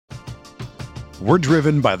We're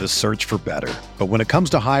driven by the search for better. But when it comes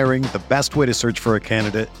to hiring, the best way to search for a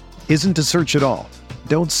candidate isn't to search at all.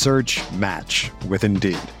 Don't search, match with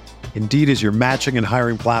Indeed. Indeed is your matching and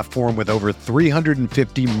hiring platform with over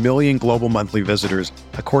 350 million global monthly visitors,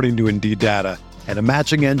 according to Indeed data, and a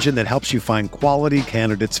matching engine that helps you find quality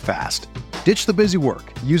candidates fast. Ditch the busy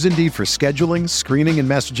work. Use Indeed for scheduling, screening, and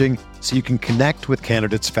messaging so you can connect with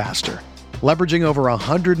candidates faster. Leveraging over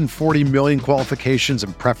 140 million qualifications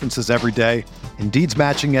and preferences every day, Indeed's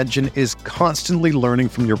matching engine is constantly learning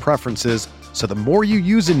from your preferences, so the more you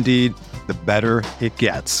use Indeed, the better it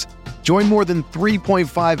gets. Join more than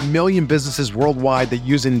 3.5 million businesses worldwide that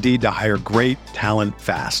use Indeed to hire great talent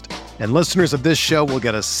fast. And listeners of this show will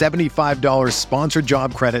get a $75 sponsored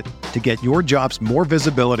job credit to get your jobs more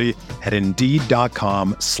visibility at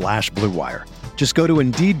Indeed.com/Blue Wire. Just go to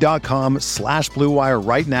Indeed.com/Blue Wire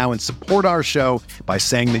right now and support our show by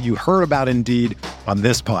saying that you heard about Indeed on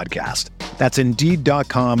this podcast. That's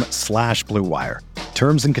Indeed.com/Blue Wire.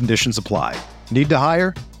 Terms and conditions apply. Need to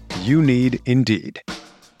hire? You need Indeed.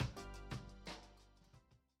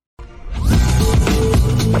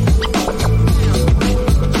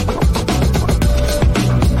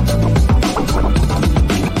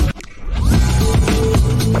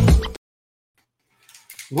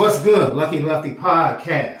 What's good, Lucky Lefty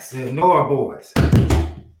Podcast? The Notre boys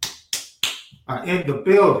are in the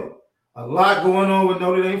building. A lot going on with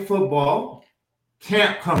Notre Dame football.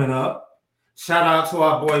 Camp coming up. Shout out to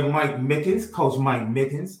our boy Mike Mickens, Coach Mike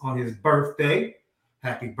Mickens, on his birthday.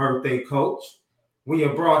 Happy birthday, Coach. We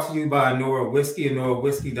are brought to you by Notre Whiskey,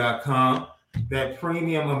 AnoraWhiskey.com. That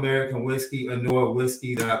premium American whiskey,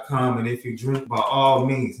 AnoraWhiskey.com. And if you drink, by all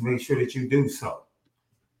means, make sure that you do so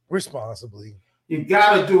responsibly. You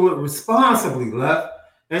got to do it responsibly, Left.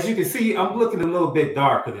 As you can see, I'm looking a little bit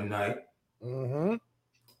darker tonight. Mm-hmm.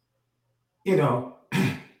 You know,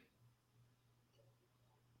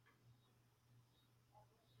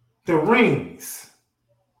 the rings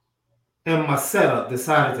and my setup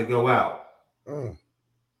decided to go out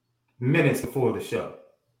minutes before the show.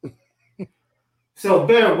 So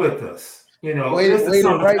bear with us. You know, wait right till you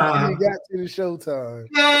got to the showtime.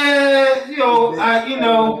 Yeah,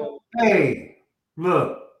 hey.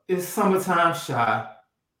 Look, it's summertime shy,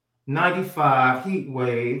 95 heat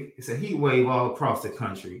wave. It's a heat wave all across the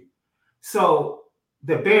country. So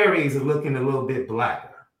the berries are looking a little bit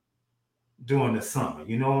blacker during the summer.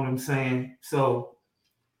 You know what I'm saying? So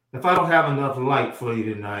if I don't have enough light for you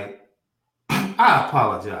tonight, I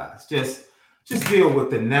apologize. Just deal with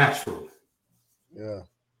the natural. Yeah.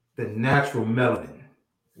 The natural melanin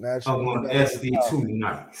of one SD2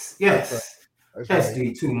 nights. Yes. That's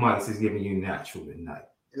SD2 mics is giving you natural tonight.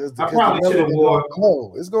 I probably should have wore.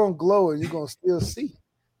 It's going to glow and you're going to still see.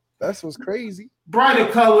 That's what's crazy. Brighter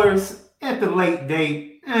colors at the late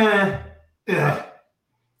date.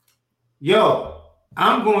 Yo,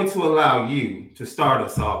 I'm going to allow you to start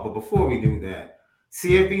us off. But before we do that,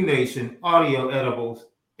 CFB Nation, audio edibles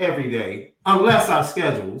every day, unless our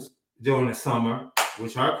schedules during the summer,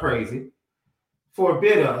 which are crazy,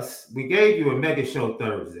 forbid us. We gave you a mega show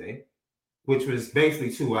Thursday, which was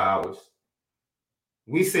basically 2 hours.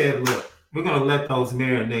 We said, look, we're going to let those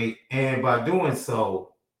marinate. And by doing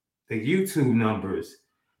so, the YouTube numbers,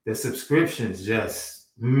 the subscriptions just,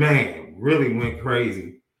 really went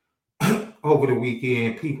crazy over the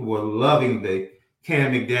weekend. People were loving the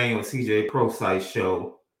Cam McDaniel CJ Pro-Site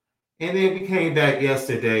show. And then we came back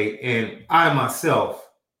yesterday, and I myself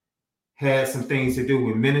had some things to do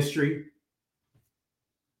with ministry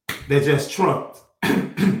that just trumped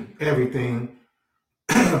everything.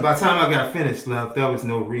 By the time I got finished, Left, there was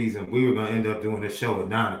no reason. We were going to end up doing the show at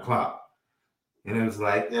 9:00. And it was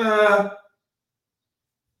like,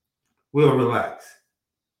 we'll relax.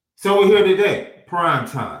 So we're here today, prime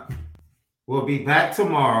time. We'll be back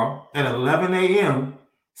tomorrow at 11 a.m.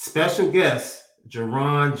 Special guest,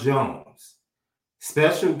 Jerron Jones.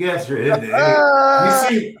 Special guest. You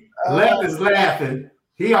see, Left is laughing.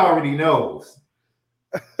 He already knows.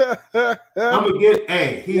 I'm gonna get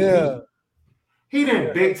he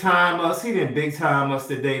didn't big time us. He didn't big time us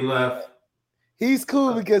today, Left. He's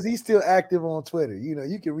cool because he's still active on Twitter. You know,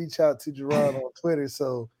 you can reach out to Jerron on Twitter,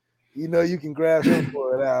 so you can grab him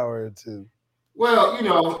for an hour or two. Well,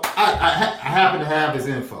 I happen to have his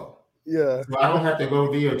info. Yeah. So I don't have to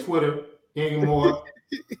go via Twitter anymore.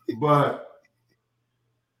 But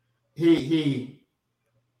he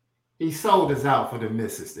sold us out for the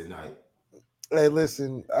misses tonight. Hey,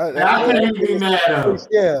 listen. I can't even be mad at him.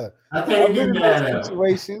 Yeah. I can't even be mad at him.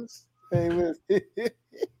 Situations. Hey,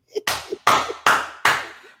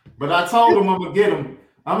 but I told him I'm gonna get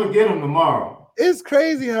him tomorrow. It's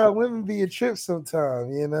crazy how women be a trip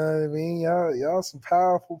sometimes. You know what I mean? Y'all some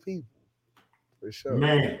powerful people for sure.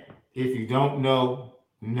 Man, if you don't know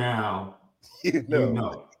now, You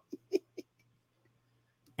know.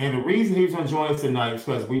 And the reason he's going to join us tonight is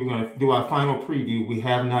because we were going to do our final preview. We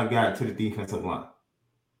have not got to the defensive line.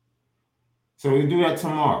 So we do that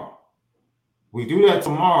tomorrow.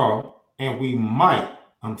 And we might,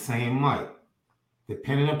 I'm saying might,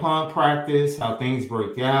 depending upon practice, how things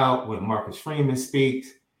break out, when Marcus Freeman speaks,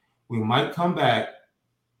 we might come back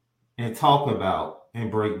and talk about and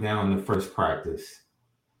break down the first practice,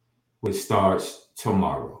 which starts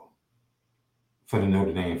tomorrow. For the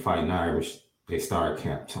Notre Dame Fighting Irish, they start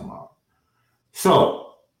camp tomorrow.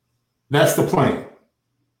 So that's the plan.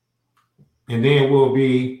 And then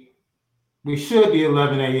we should be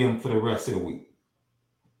 11 a.m. for the rest of the week.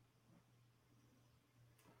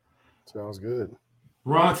 Sounds good.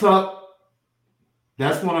 Ron Tuck,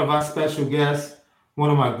 that's one of our special guests, one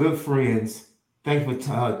of my good friends. Thank you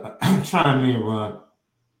for chiming in, Ron.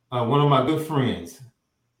 One of my good friends,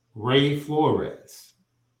 Ray Flores,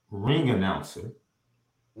 ring announcer,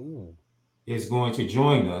 is going to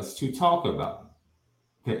join us to talk about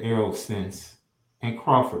the Errol Spence and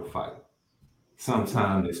Crawford fight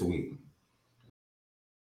sometime this week.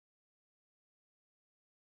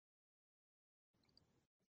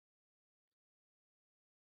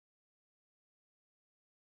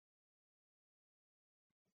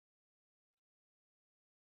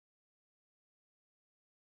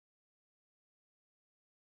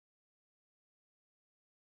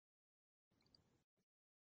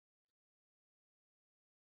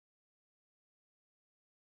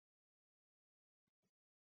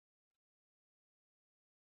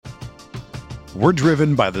 We're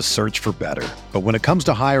driven by the search for better. But when it comes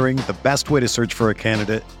to hiring, the best way to search for a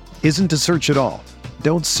candidate isn't to search at all.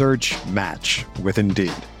 Don't search, match with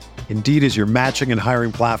Indeed. Indeed is your matching and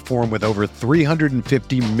hiring platform with over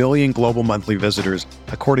 350 million global monthly visitors,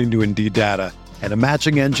 according to Indeed data, and a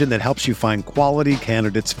matching engine that helps you find quality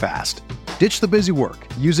candidates fast. Ditch the busy work.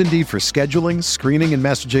 Use Indeed for scheduling, screening, and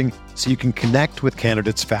messaging so you can connect with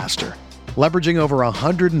candidates faster. Leveraging over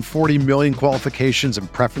 140 million qualifications and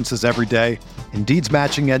preferences every day, Indeed's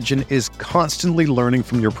matching engine is constantly learning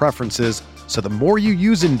from your preferences, so the more you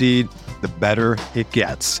use Indeed, the better it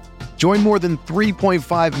gets. Join more than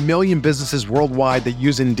 3.5 million businesses worldwide that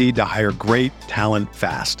use Indeed to hire great talent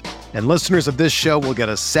fast. And listeners of this show will get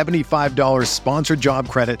a $75 sponsored job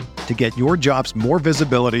credit to get your jobs more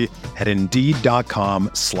visibility at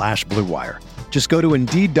Indeed.com/Blue Wire. Just go to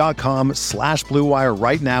Indeed.com/Blue Wire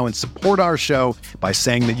right now and support our show by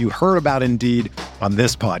saying that you heard about Indeed on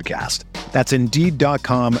this podcast. That's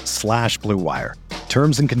Indeed.com/Blue Wire.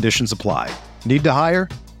 Terms and conditions apply. Need to hire?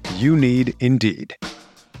 You need Indeed.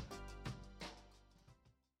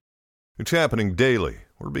 It's happening daily.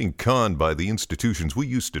 We're being conned by the institutions we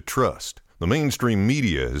used to trust. The mainstream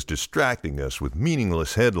media is distracting us with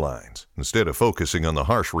meaningless headlines instead of focusing on the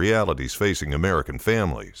harsh realities facing American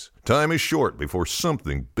families. Time is short before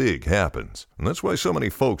something big happens, and that's why so many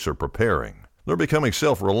folks are preparing. They're becoming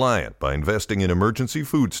self-reliant by investing in emergency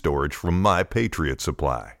food storage from My Patriot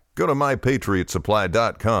Supply. Go to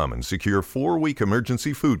MyPatriotSupply.com and secure 4-week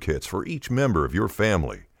emergency food kits for each member of your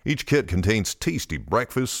family. Each kit contains tasty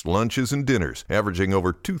breakfasts, lunches, and dinners, averaging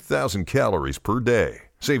over 2,000 calories per day.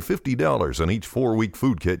 Save $50 on each 4-week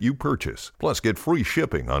food kit you purchase. Plus, get free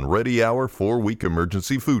shipping on Ready Hour 4-week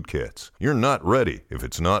emergency food kits. You're not ready if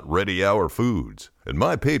it's not Ready Hour Foods. At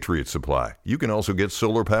My Patriot Supply, you can also get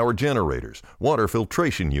solar power generators, water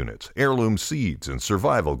filtration units, heirloom seeds, and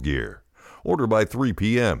survival gear. Order by 3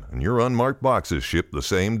 p.m. and your unmarked boxes ship the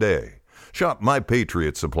same day. Shop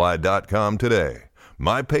MyPatriotSupply.com today.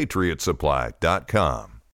 MyPatriotSupply.com.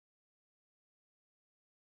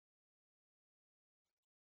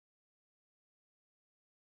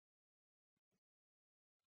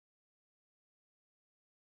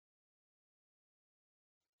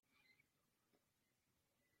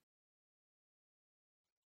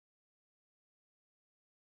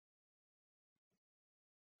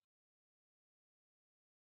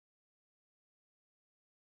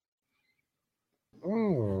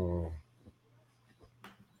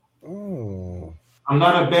 I'm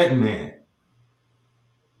not a betting man,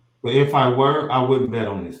 but if I were, I wouldn't bet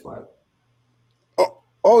on this fight.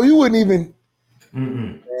 Oh, you wouldn't even.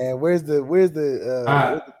 Mm-mm. Man, where's the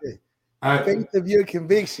faith of your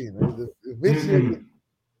conviction? Or the conviction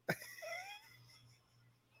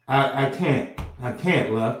I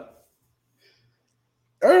can't, love.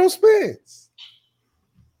 Earl Spence.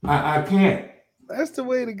 I can't. That's the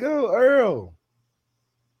way to go, Earl.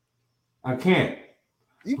 I can't.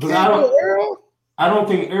 You can't go Earl? I don't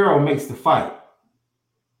think Errol makes the fight.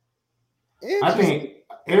 I think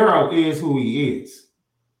Errol is who he is.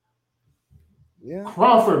 Yeah.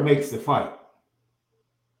 Crawford makes the fight.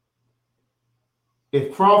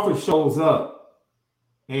 If Crawford shows up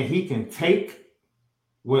and he can take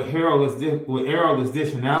what Errol is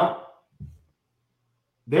dishing out,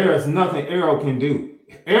 there is nothing Errol can do.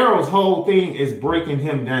 Errol's whole thing is breaking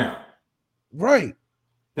him down. Right.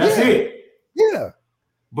 That's it. Yeah.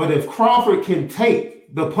 But if Crawford can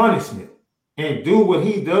take the punishment and do what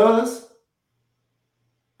he does,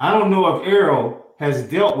 I don't know if Errol has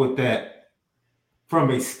dealt with that from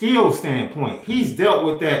a skill standpoint. He's dealt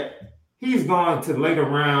with that. He's gone to later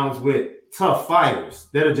rounds with tough fighters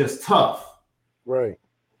that are just tough. Right.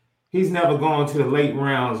 He's never gone to the late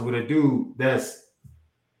rounds with a dude that's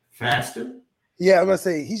faster. Yeah, I'm gonna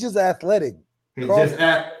say he's just athletic. He's just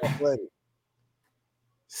athletic.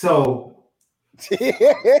 So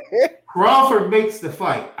Crawford makes the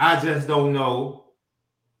fight. I just don't know.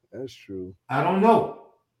 That's true. I don't know.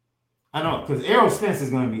 I don't, because Errol Spence is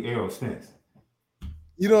going to be Errol Spence.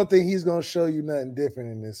 You don't think he's going to show you nothing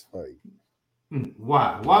different in this fight?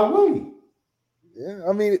 Why? Why would he? Yeah,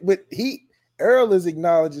 I mean, but Errol is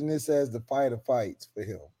acknowledging this as the fight of fights for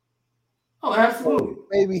him. Oh, absolutely. So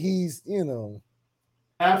maybe he's,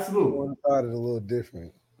 absolutely thought it a little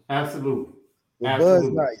different. Absolutely. The Bud's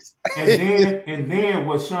nice. and then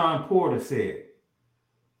what Sean Porter said.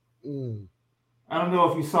 I don't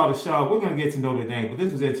know if you saw the show. We're going to get to Notre Dame, but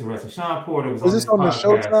this was interesting. Sean Porter was this on the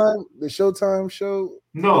Showtime? The Showtime show?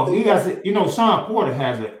 No, he has it. Sean Porter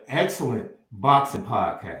has an excellent boxing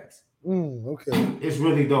podcast. Okay. It's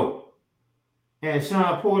really dope. And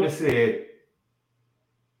Sean Porter said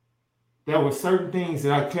there were certain things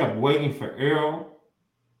that I kept waiting for Errol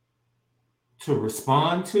to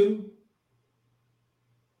respond to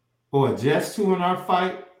or adjust to in our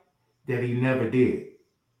fight that he never did.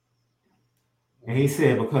 And he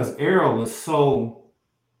said, because Errol is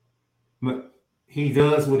he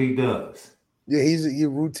does what he does. Yeah, he's a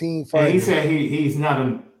routine fighter. And he said he's not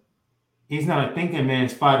a thinking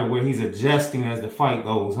man's fighter where he's adjusting as the fight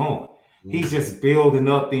goes on. He's just building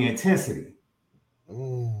up the intensity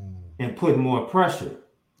and putting more pressure.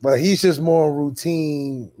 But he's just more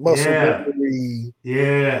routine muscle memory.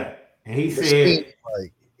 Yeah. And he said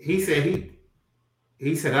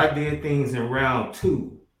I did things in round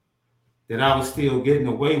 2 that I was still getting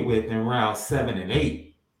away with in round 7 and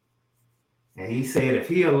 8. And he said if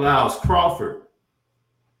he allows Crawford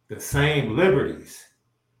the same liberties,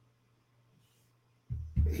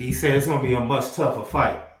 he said it's going to be a much tougher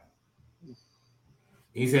fight.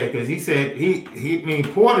 He said, because he said,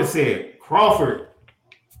 Porter said, Crawford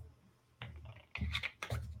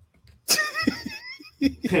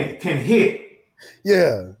can hit.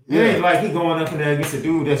 Yeah. It ain't like he going up in there against a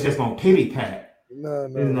dude that's just going to pity pat.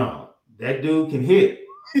 No. That dude can hit.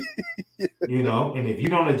 And if you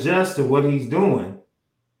don't adjust to what he's doing,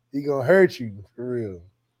 he gonna hurt you for real.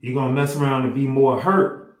 You're gonna mess around and be more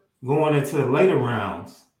hurt going into the later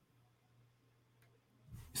rounds.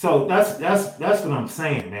 So that's what I'm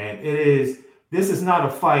saying, man. This is not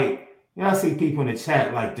a fight. I see people in the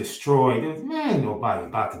chat like destroy. Man, nobody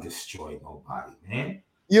about to destroy nobody, man.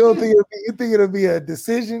 You don't think you think it'll be a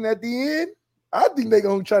decision at the end? I think they're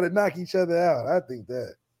gonna try to knock each other out. I think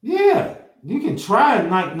that. Yeah, you can try and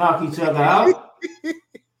knock each other out.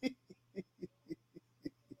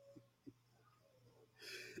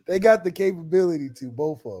 They got the capability to,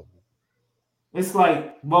 both of them. It's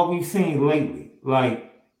like what we've seen lately.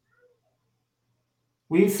 Like,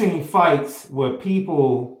 we've seen fights where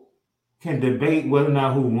people can debate whether or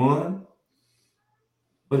not who won.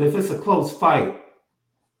 But if it's a close fight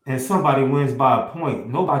and somebody wins by a point,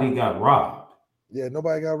 nobody got robbed. Yeah,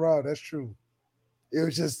 nobody got robbed. That's true. It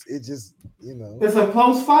just, It's a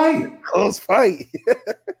close fight. Close fight.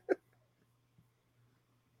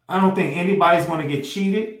 I don't think anybody's going to get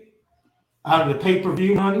cheated out of the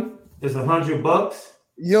pay-per-view money. It's $100.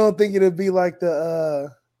 You don't think it'll be like the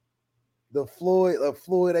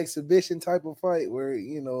Floyd exhibition type of fight where,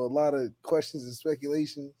 a lot of questions and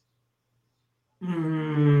speculation?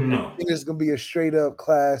 No. I think it's going to be a straight up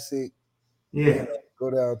classic. Yeah.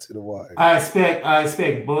 Go down to the wire. I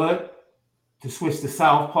expect Bud to switch to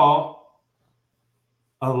southpaw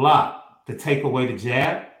a lot to take away the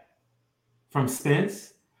jab from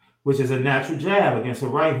Spence, which is a natural jab against a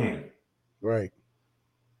right hand. Right.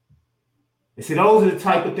 And see, those are the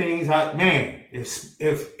type of things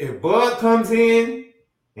if Bud comes in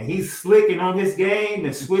and he's slicking on his game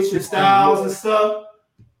and switching styles and stuff,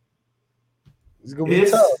 it's gonna be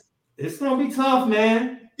tough. It's gonna be tough,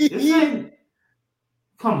 man.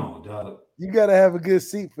 Come on, dog. You gotta have a good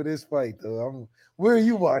seat for this fight, though. Where are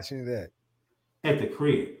you watching it at? At the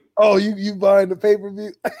crib. Oh, you buying the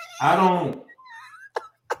pay-per-view? I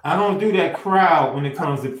don't do that crowd when it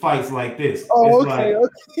comes to fights like this. Oh, It's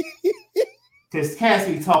okay. because cats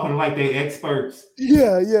be talking like they experts.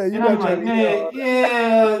 Yeah. And I'm like, man,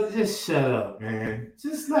 yeah, just shut up, man.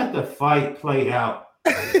 Just let the fight play out.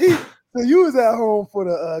 So you was at home for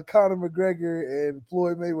the Conor McGregor and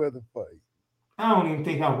Floyd Mayweather fight. I don't even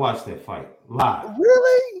think I watched that fight live.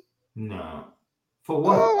 Really? No. For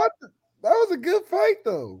what? Oh, that was a good fight,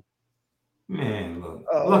 though. Man, look.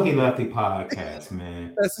 Lucky Lefty podcast,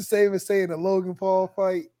 man. That's the same as saying the Logan Paul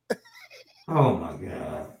fight. Oh, my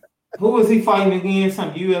God. Who was he fighting against?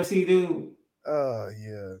 Some UFC dude? Yeah.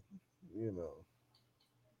 You know.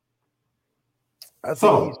 I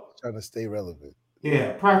think he's trying to stay relevant.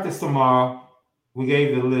 Yeah, practice tomorrow. We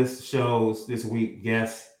gave the list of shows this week.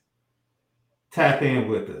 Guests, tap in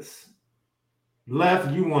with us.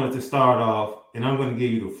 Left, you wanted to start off, and I'm going to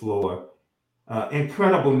give you the floor.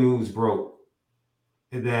 Incredible news broke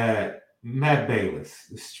that Matt Balis,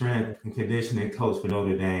 the strength and conditioning coach for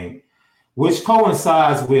Notre Dame, which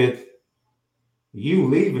coincides with you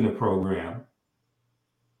leaving the program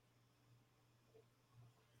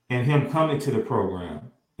and him coming to the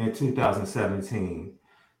program in 2017.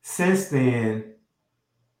 Since then,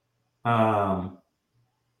 I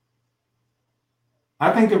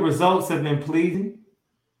think the results have been pleasing.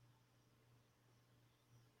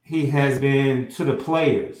 He has been, to the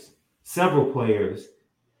players, several players,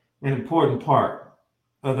 an important part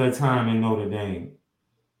of their time in Notre Dame,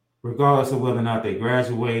 regardless of whether or not they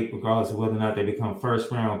graduate, regardless of whether or not they become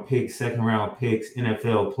first-round picks, second-round picks,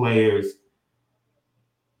 NFL players,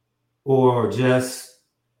 or just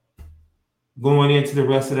going into the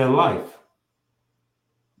rest of their life.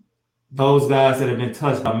 Those guys that have been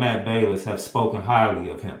touched by Matt Balis have spoken highly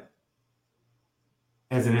of him.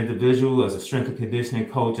 As an individual, as a strength and conditioning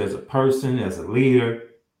coach, as a person, as a leader,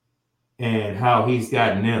 and how he's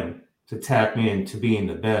gotten them to tap into being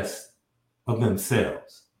the best of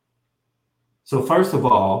themselves. So first of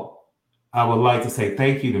all, I would like to say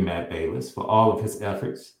thank you to Matt Balis for all of his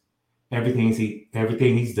efforts, everything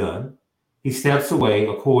he's done. He steps away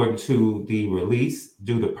according to the release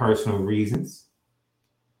due to personal reasons.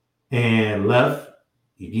 And Left,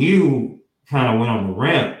 you kind of went on the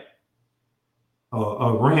rant,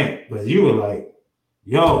 but you were like,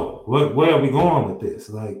 yo, where are we going with this?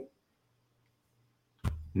 Like,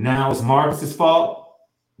 now it's Marcus's fault.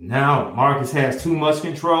 Now Marcus has too much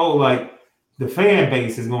control. Like, the fan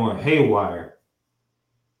base is going haywire.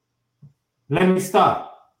 Let me stop.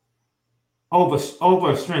 Over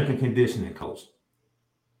a strength and conditioning coach.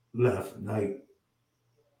 Left, like,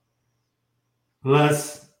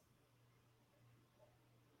 let's.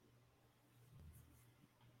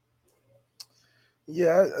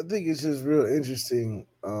 Yeah, I think it's just real interesting.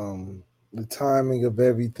 The timing of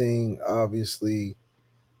everything obviously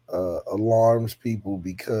alarms people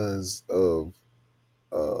because of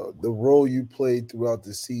the role you played throughout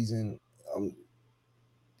the season.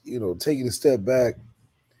 Taking a step back,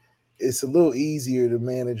 it's a little easier to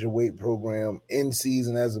manage a weight program in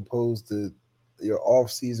season as opposed to your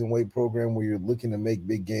off-season weight program where you're looking to make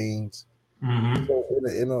big gains. Mm-hmm.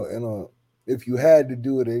 So if you had to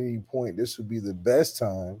do it at any point, this would be the best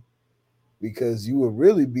time because you would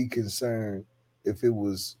really be concerned if it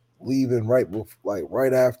was leaving right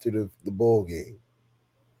after the bowl game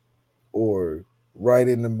or right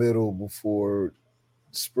in the middle before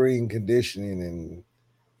spring conditioning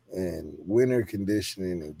and winter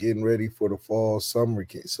conditioning and getting ready for the fall summer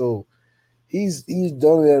camp. So he's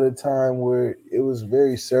done it at a time where it was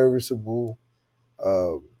very serviceable.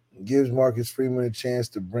 Gives Marcus Freeman a chance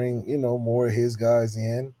to bring, more of his guys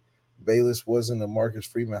in. Balis wasn't a Marcus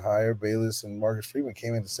Freeman hire. Balis and Marcus Freeman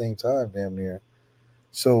came at the same time, damn near.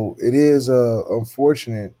 So it is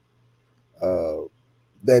unfortunate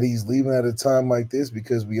that he's leaving at a time like this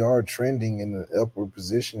because we are trending in the upward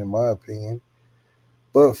position, in my opinion.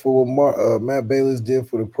 But for what Matt Balis did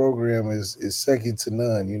for the program is second to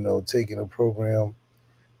none. Taking a program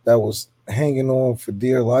that was hanging on for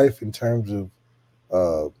dear life in terms of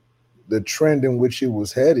the trend in which it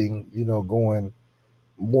was heading, going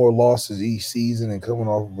more losses each season and coming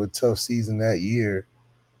off of a tough season that year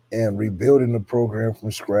and rebuilding the program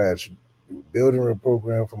from scratch, building a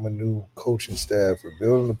program from a new coaching staff, or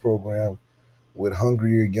building a program with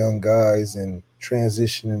hungrier young guys and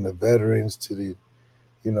transitioning the veterans to the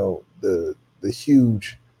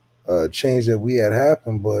huge change that we had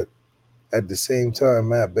happened. But at the same time,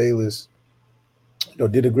 Matt Balis,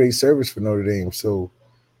 did a great service for Notre Dame. So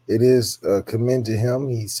it is commend to him.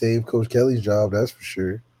 He saved Coach Kelly's job, that's for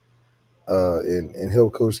sure, and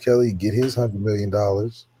helped Coach Kelly get his $100 million.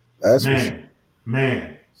 That's for sure.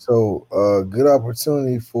 Man. So, good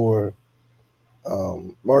opportunity for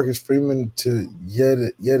Marcus Freeman to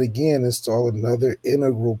yet again install another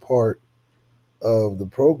integral part of the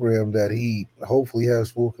program that he hopefully has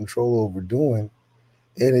full control over doing.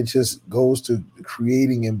 And it just goes to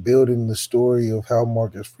creating and building the story of how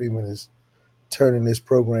Marcus Freeman is turning this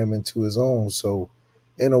program into his own. So,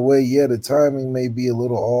 in a way, yeah, the timing may be a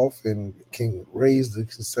little off and can raise the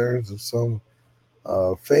concerns of some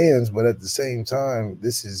fans, but at the same time,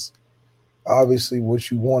 this is obviously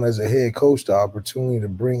what you want as a head coach, the opportunity to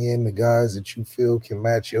bring in the guys that you feel can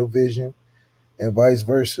match your vision and vice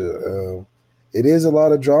versa. It is a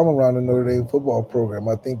lot of drama around the Notre Dame football program.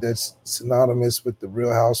 I think that's synonymous with the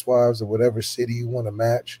Real Housewives of whatever city you want to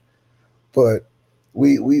match. But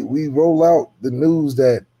we roll out the news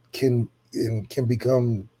that can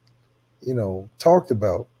become talked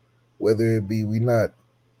about, whether it be we not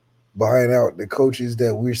buying out the coaches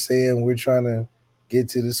that we're saying we're trying to get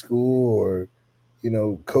to the school, or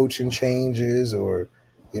coaching changes, or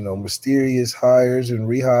mysterious hires and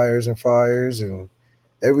rehires and fires and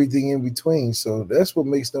everything in between. So that's what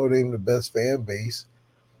makes Notre Dame the best fan base,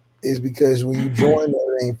 is because when you join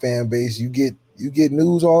Notre Dame fan base, you get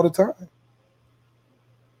news all the time.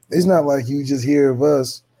 It's not like you just hear of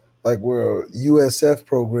us like we're a USF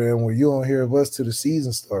program where you don't hear of us till the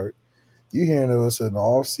season start. You hearing of us in the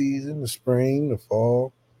off season, the spring, the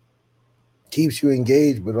fall. Keeps you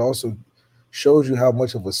engaged, but also shows you how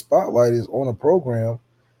much of a spotlight is on a program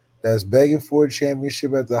that's begging for a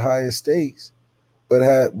championship at the highest stakes, but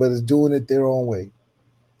is doing it their own way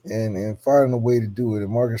and finding a way to do it. And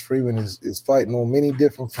Marcus Freeman is fighting on many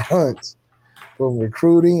different fronts, from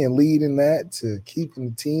recruiting and leading that to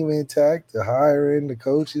keeping the team intact to hiring the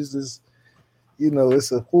coaches.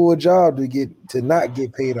 It's a full job to not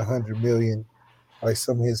get paid $100 million like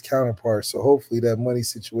some of his counterparts. So hopefully that money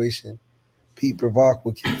situation, Pete Pravak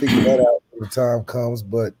can figure that out when the time comes.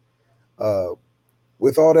 But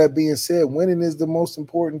with all that being said, winning is the most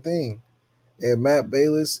important thing. And Matt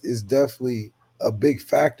Balis is definitely a big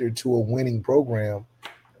factor to a winning program,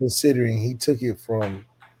 considering he took it from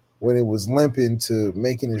when it was limping to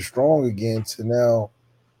making it strong again to now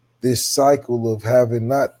this cycle of having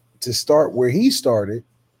not to start where he started,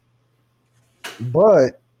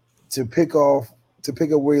 but to pick up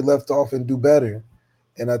where he left off and do better.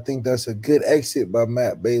 And I think that's a good exit by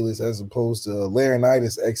Matt Balis, as opposed to a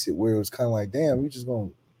Laurinaitis exit where it was kind of like, damn, we just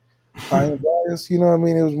going to pine bias. You know what I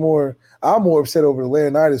mean? It was more, I'm more upset over the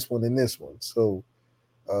Laurinaitis one than this one. So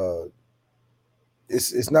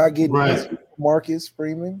it's not getting easy for Marcus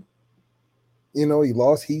Freeman. He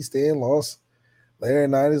lost Heaston, lost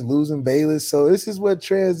Laurinaitis, losing Balis. So this is what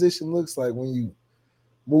transition looks like when you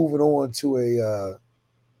moving on to a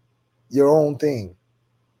your own thing.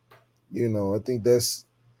 I think that's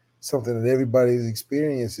something that everybody's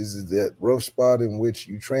experiences, is that rough spot in which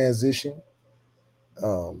you transition,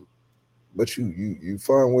 but you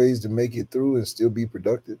find ways to make it through and still be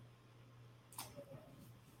productive.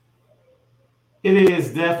 It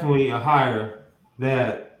is definitely a hire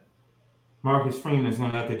that Marcus Freeman is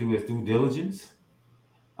going to have to do his due diligence.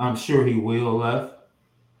 I'm sure he will left.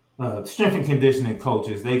 Strength and conditioning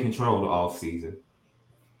coaches, they control the off season,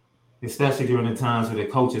 especially during the times where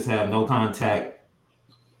the coaches have no contact,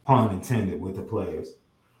 pun intended, with the players.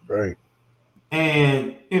 Right.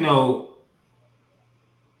 And,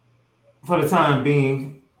 for the time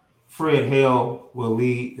being, Fred Hale will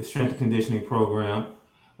lead the strength and conditioning program.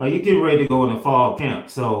 You get ready to go in the fall camp.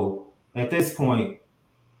 So at this point,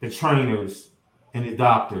 the trainers and the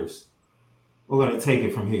doctors, we're going to take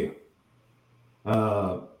it from here.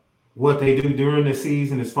 What they do during the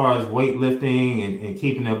season as far as weightlifting and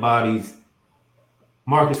keeping their bodies,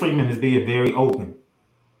 Marcus Freeman is being very open.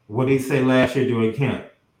 What did he say last year during camp?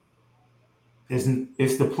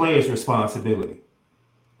 It's the players' responsibility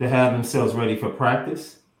to have themselves ready for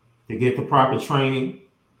practice, to get the proper training,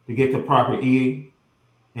 to get the proper eating,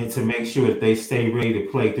 and to make sure that they stay ready to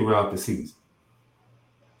play throughout the season.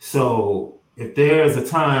 So if there's a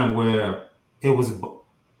time where it was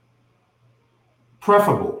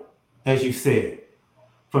preferable, as you said,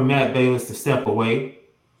 for Matt Balis to step away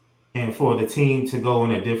and for the team to go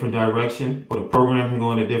in a different direction, or the program to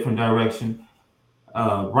go in a different direction,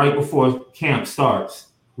 right before camp starts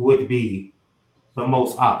would be the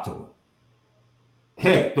most optimal.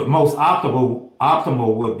 Heck, the most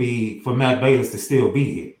optimal would be for Matt Balis to still be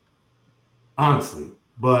here, honestly.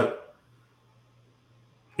 But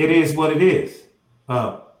it is what it is.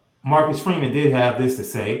 Marcus Freeman did have this to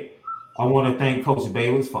say. I want to thank Coach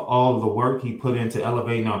Balis for all of the work he put into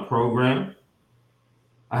elevating our program.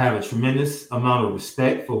 I have a tremendous amount of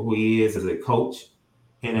respect for who he is as a coach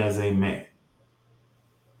and as a man.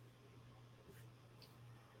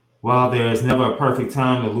 While there is never a perfect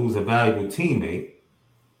time to lose a valuable teammate,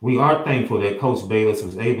 we are thankful that Coach Bayless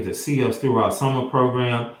was able to see us through our summer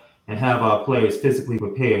program and have our players physically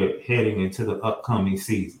prepared heading into the upcoming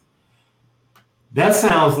season. That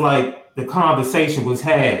sounds like the conversation was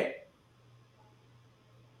had.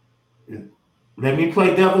 Let me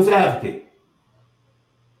play devil's advocate.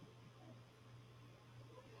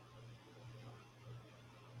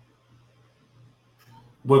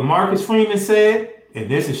 What Marcus Freeman said, and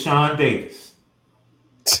this is Sean Davis.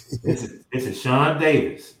 This is Sean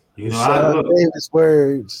Davis. You know, Sean Davis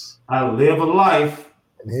words. I live a life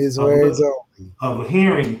and his words only of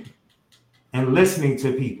hearing and listening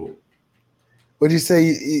to people. What'd you say?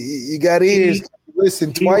 You got ears?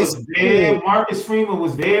 Listen twice. Marcus Freeman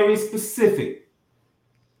was very specific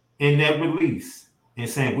in that release and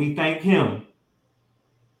saying we thank him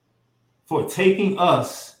for taking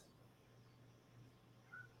us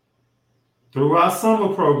through our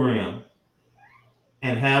summer program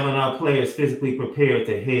and having our players physically prepared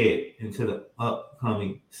to head into the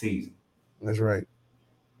upcoming season. That's right.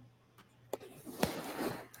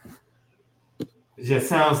 It just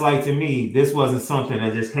sounds like to me this wasn't something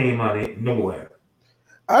that just came out of nowhere.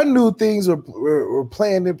 I knew things were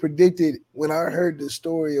planned and predicted when I heard the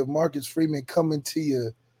story of Marcus Freeman coming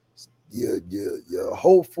to your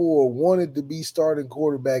hopeful or wanted to be starting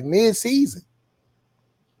quarterback mid-season.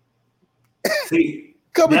 See,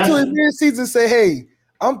 coming to his mid-season and say, hey,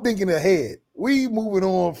 I'm thinking ahead. We moving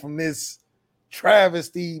on from this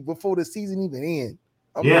travesty before the season even ends.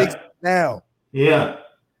 I'm fixing it now. Yeah.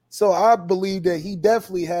 So I believe that he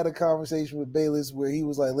definitely had a conversation with Bayless where he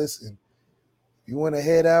was like, listen, you want to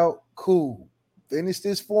head out? Cool. Finish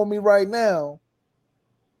this for me right now.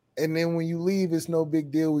 And then when you leave, it's no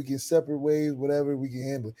big deal. We can separate ways, whatever, we can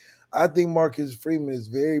handle it. I think Marcus Freeman is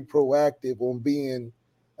very proactive on being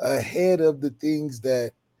ahead of the things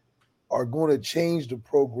that are going to change the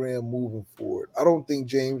program moving forward. I don't think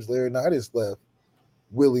James Laurinaitis left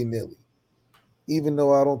willy-nilly, even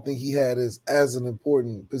though I don't think he had as an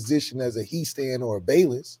important position as a Heaston or a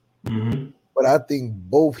Bayless. Mm-hmm. But I think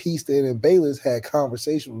both Heaston and Bayless had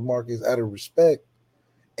conversations with Marcus out of respect,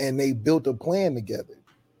 and they built a plan together.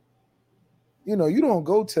 You know, you don't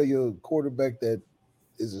go tell your quarterback that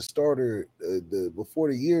is a starter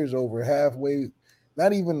before the year's over halfway,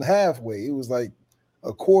 not even halfway. It was like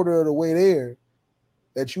a quarter of the way there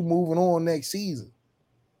that you moving on next season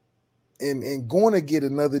and going to get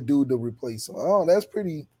another dude to replace him. Oh, that's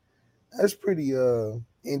pretty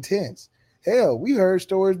intense. Hell, we heard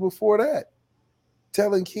stories before that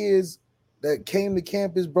telling kids that came to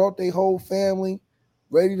campus, brought their whole family,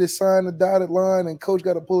 ready to sign the dotted line, and coach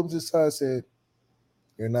got to pull them to the side and said,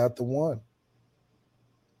 you're not the one.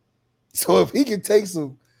 So if he can take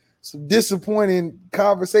some disappointing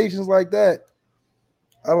conversations like that,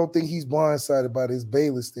 I don't think he's blindsided by this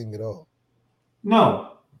Bayless thing at all.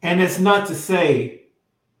 No, and it's not to say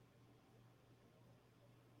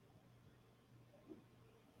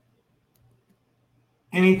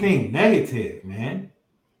anything negative, man.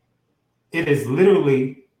 It is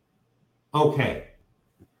literally okay.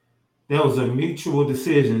 There was a mutual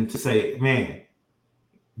decision to say, man,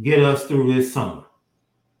 get us through this summer.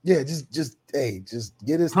 Yeah, just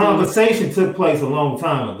get us. Conversation took place a long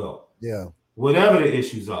time ago. Yeah. Whatever the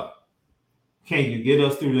issues are, can you get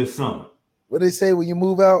us through this summer? What they say when you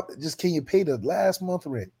move out, just can you pay the last month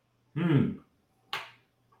rent?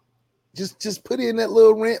 Just put in that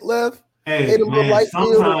little rent left. Hey, man,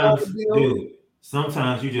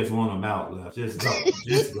 sometimes you just want them out left. Just go.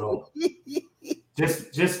 Just go.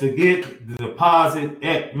 Just to get the deposit.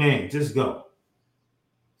 Man, just go.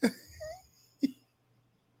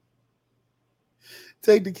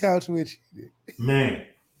 Take the couch with you. Man.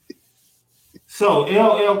 So,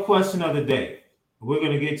 LL question of the day. We're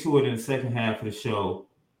going to get to it in the second half of the show.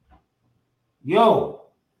 Yo,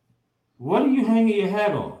 what are you hanging your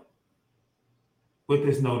hat on with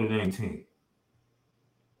this Notre Dame team?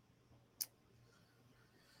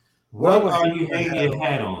 What are you hanging your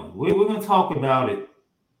hat on? We're going to talk about it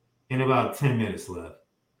in about 10 minutes left.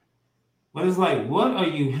 But it's like, what are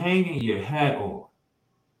you hanging your hat on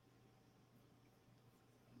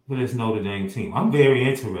for this Notre Dame team? I'm very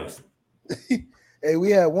interested. Hey,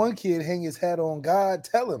 we had one kid hang his hat on God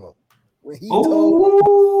telling him when he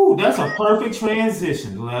told him. That's a perfect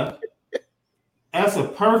transition, Left. That's a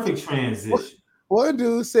perfect transition. One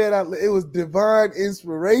dude said it was divine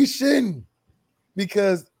inspiration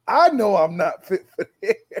because I know I'm not fit for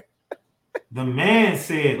there. The man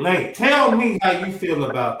said, like, tell me how you feel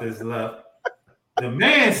about this, Left. The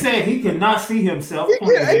man said he could not see himself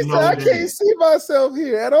playing at Notre I Dame. can't see myself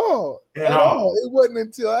here at all. At all. It wasn't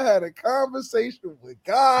until I had a conversation with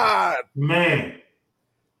God. Man.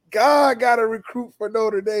 God got a recruit for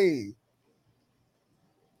Notre Dame.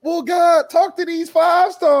 Well, God, talk to these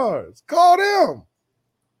 5 stars. Call them.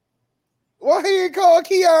 Why he ain't call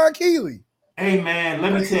Keon Keeley? Hey, man,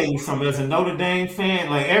 let me tell you something. As a Notre Dame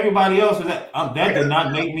fan, like everybody else, that did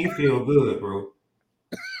not make me feel good, bro.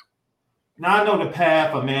 Now, I know the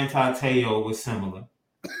path of Manti Te'o was similar.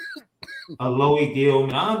 Aloy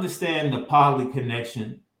Gilman. I understand the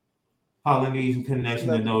Polynesian connection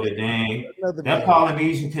to Notre Dame. That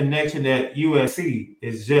Polynesian connection at USC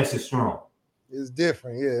is just as strong. It's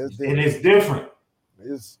different, yeah. It's different. And it's different.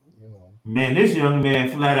 It's, you know. Man, this young man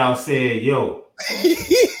flat out said, yo.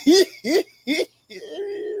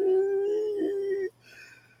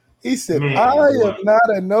 He said, I am not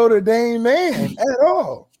a Notre Dame man at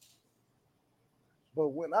all. But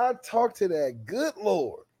when I talk to that good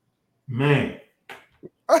Lord, man,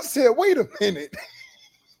 I said, wait a minute.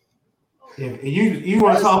 If you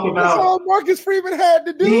want to talk about that's all Marcus Freeman had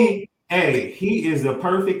to do. He is the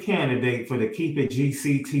perfect candidate for the Keep It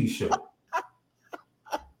GCT show.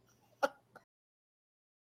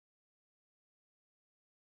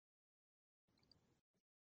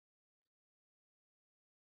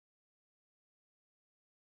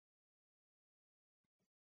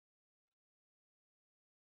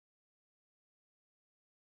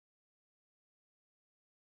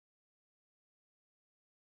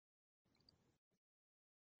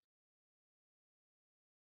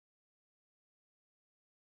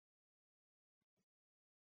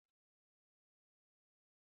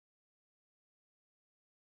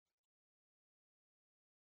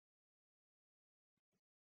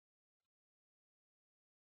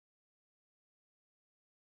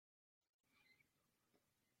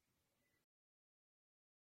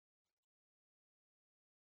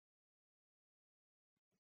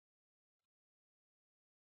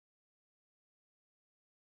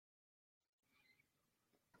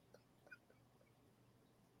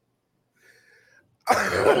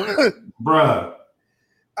 Bruh.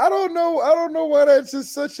 I don't know why that's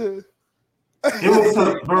just such a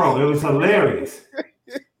it was hilarious.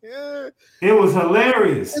 Yeah. It was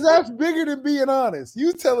hilarious. That's bigger than being honest.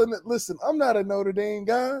 You telling it, listen, I'm not a Notre Dame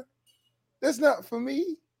guy. That's not for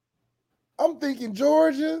me. I'm thinking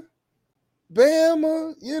Georgia,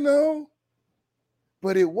 Bama, you know.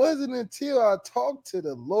 But it wasn't until I talked to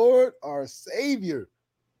the Lord, our Savior.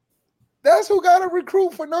 That's who got to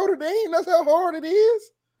recruit for Notre Dame. That's how hard it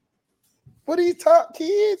is. For these top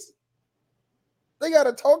kids, they got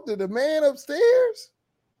to talk to the man upstairs.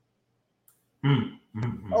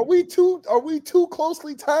 Mm-hmm. Are we too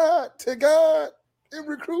closely tied to God in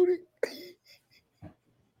recruiting?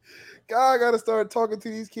 God got to start talking to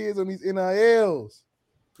these kids on these NILs,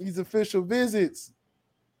 these official visits.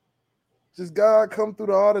 Just God come through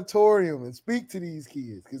the auditorium and speak to these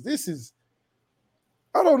kids, because this is,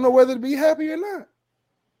 I don't know whether to be happy or not.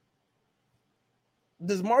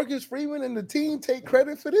 Does Marcus Freeman and the team take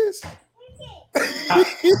credit for this? I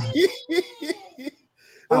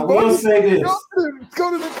will say this. Go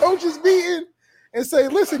to the coaches meeting and say,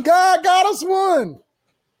 listen, God got us one.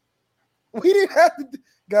 We didn't have to,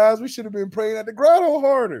 guys, we should have been praying at the grotto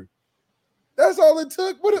harder. That's all it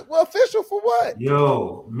took. Well, official for what?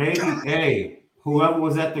 Yo, maybe, whoever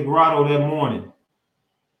was at the grotto that morning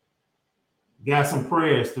got some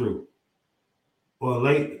prayers through. Or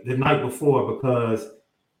late the night before, because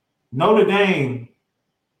Notre Dame,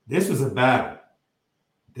 this was a battle.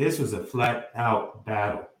 This was a flat-out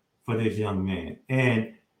battle for this young man.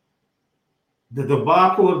 And the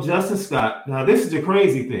debacle of Justin Scott, now this is the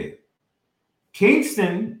crazy thing.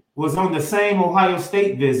 Kyngton was on the same Ohio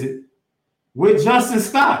State visit with Justin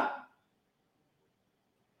Scott.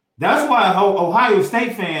 That's why Ohio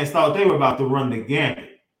State fans thought they were about to run the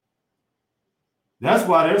gamut. That's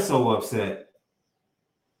why they're so upset.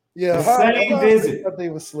 Yeah, the same visit. They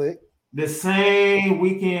were slick. The same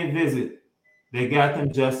weekend visit. They got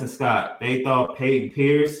them Justin Scott. They thought Peyton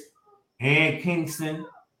Pierce and Kyngton,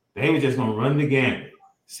 they were just gonna run the gamut.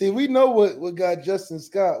 See, we know what got Justin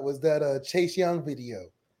Scott was that Chase Young video.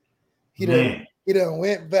 He done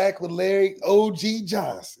went back with Larry O.G.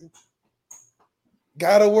 Johnson.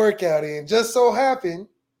 Got a workout in. Just so happened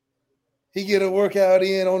he get a workout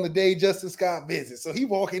in on the day Justin Scott visits. So he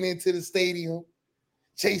walking into the stadium,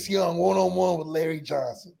 Chase Young one-on-one with Larry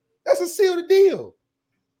Johnson. That's a seal the deal.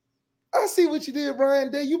 I see what you did,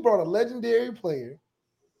 Brian Day. You brought a legendary player.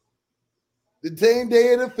 The same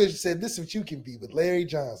day the official said, this is what you can be with Larry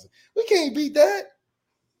Johnson. We can't beat that.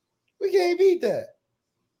 We can't beat that.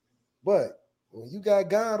 But when you got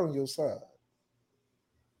God on your side,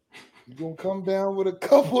 you're going to come down with a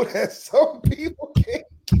couple that some people can't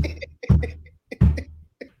get.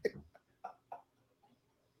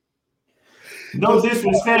 No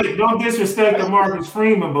disrespect to Marcus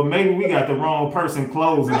Freeman, but maybe we got the wrong person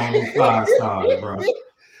closing on these 5 stars, bro.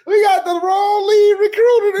 We got the wrong lead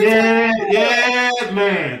recruiter. Yeah,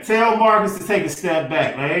 man. Tell Marcus to take a step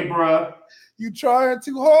back. Like, hey, bro. You trying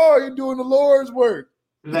too hard. You're doing the Lord's work.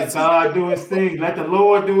 Let God do his thing. Let the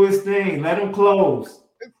Lord do his thing. Let him close.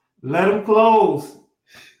 Let him close.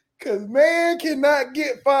 Because man cannot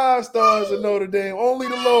get 5 stars in Notre Dame. Only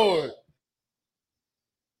the Lord.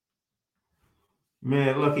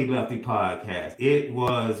 Man, Lucky Lefty podcast. It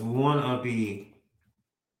was one of the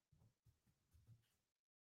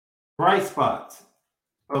bright spots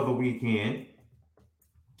of the weekend,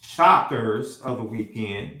 shockers of the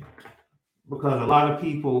weekend, because a lot of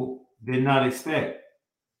people did not expect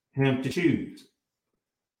him to choose.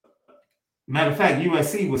 Matter of fact,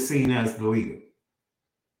 USC was seen as the leader.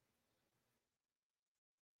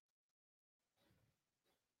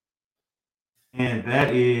 And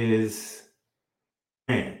that is,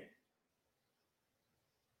 man,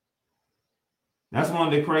 that's one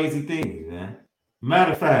of the crazy things, man.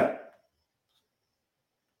 Matter of fact,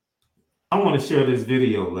 I want to share this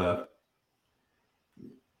video, Left.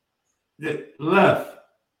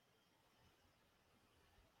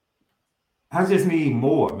 I just need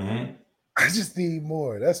more, man. I just need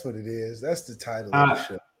more. That's what it is. That's the title of the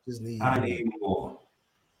show. I need more.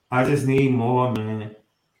 I just need more, man.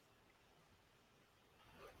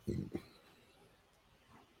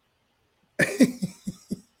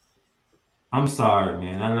 I'm sorry,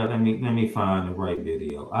 man. Let me find the right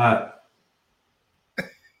video.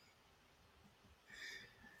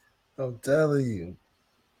 I'm telling you.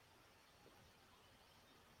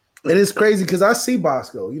 It is crazy because I see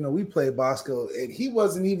Bosco. You know, we played Bosco, and he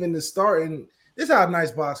wasn't even the starting. This is how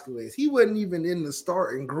nice Bosco is. He wasn't even in the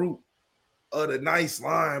starting group of the nice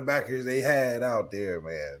linebackers they had out there,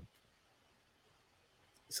 man.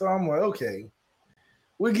 So I'm like, okay,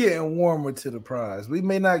 we're getting warmer to the prize. We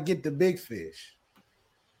may not get the big fish,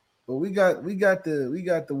 but we got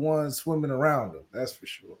the ones swimming around them. That's for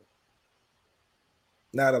sure.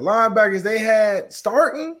 Now the linebackers they had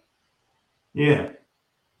starting, yeah,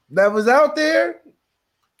 that was out there.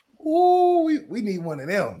 Ooh, we need one of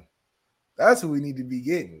them. That's what we need to be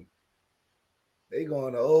getting. They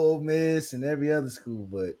going to Ole Miss and every other school,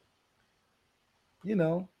 but you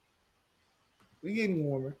know, we getting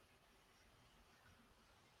warmer.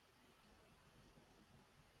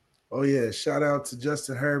 Oh yeah, shout out to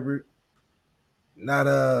Justin Herbert. Not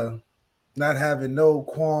having no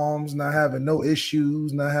qualms, not having no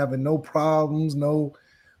issues, not having no problems, no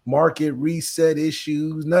market reset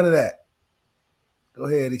issues, none of that. Go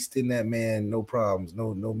ahead, extend that man, no problems,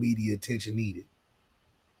 no media attention needed.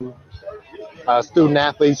 Student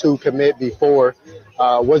athletes who commit before,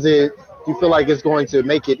 do you feel like it's going to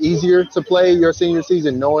make it easier to play your senior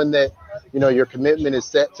season knowing that, you know, your commitment is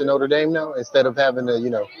set to Notre Dame now instead of having to, you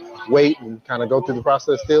know, wait and kind of go through the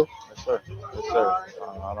process still? Yes, sir. Yes, sir.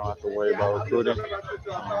 I don't have to worry about recruiting,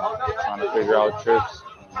 trying to figure out trips.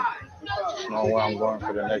 Just knowing where I'm going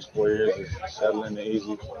for the next 4 years is settling and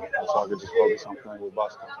easy, so I can just focus on playing with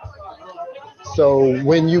Boston. So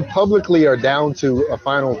when you publicly are down to a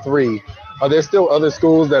Final 3, are there still other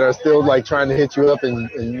schools that are still like trying to hit you up and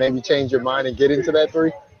maybe change your mind and get into that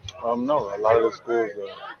 3? No, a lot of the schools,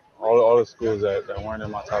 all the schools that weren't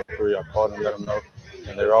in my top 3, I called and let them know,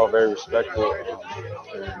 and they're all very respectful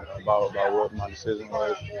about what my decision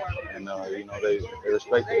was, and you know, they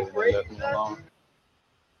respected it and they left me alone.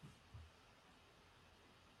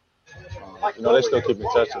 You know, they still keep in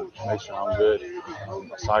touch and make sure I'm good,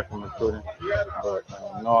 aside from recruiting. But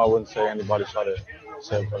no, I wouldn't say anybody try to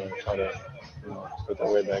you know, put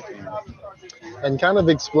their way back in. And kind of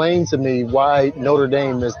explain to me why Notre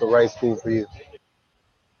Dame is the right school for you.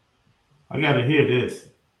 I gotta hear this.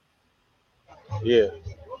 Yeah,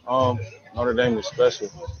 Notre Dame is special.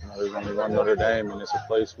 You know, there's only one Notre Dame, and it's a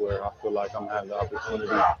place where I feel like I'm gonna have the opportunity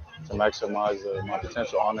to maximize my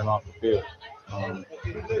potential on and off the field. You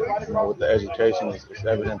know, with the education, it's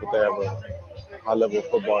evident that they have a high level of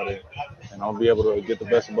football there, and I'll be able to get the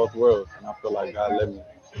best of both worlds. And I feel like God led me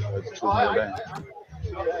to choose Notre Dame.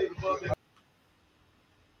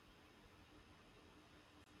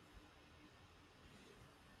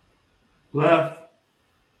 Left,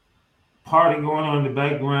 party going on in the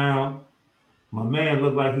background. My man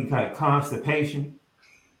looked like he got constipation.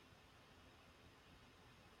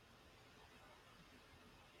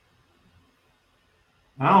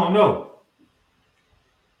 I don't know.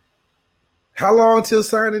 How long till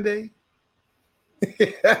signing day?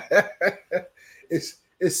 It's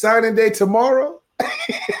signing day tomorrow.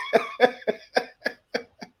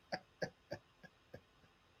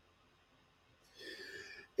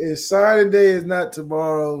 If signing day is not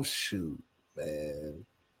tomorrow, shoot, man.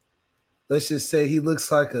 Let's just say he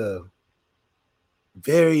looks like a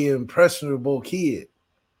very impressionable kid.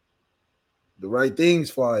 The right things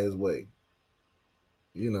fly his way.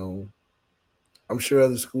 You know, I'm sure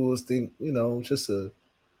other schools think, just a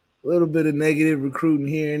little bit of negative recruiting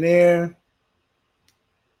here and there.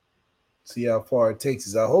 See how far it takes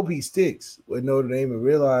us. I hope he sticks with Notre Dame and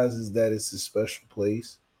realizes that it's a special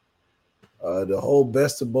place. The whole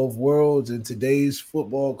best of both worlds in today's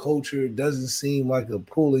football culture doesn't seem like a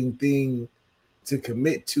pulling thing to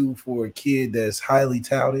commit to for a kid that's highly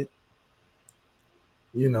touted.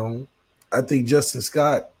 I think Justin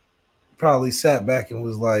Scott probably sat back and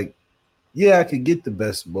was like, yeah, I could get the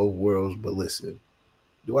best of both worlds, but listen,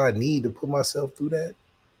 do I need to put myself through that?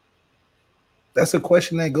 That's a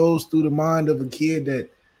question that goes through the mind of a kid that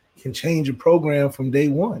can change a program from day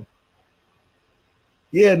one.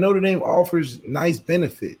 Yeah, Notre Dame offers nice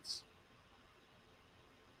benefits.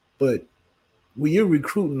 But when you're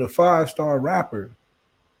recruiting a 5-star rapper,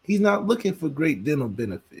 he's not looking for great dental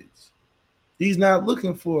benefits. He's not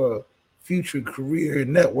looking for future career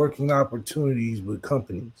and networking opportunities with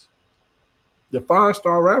companies. The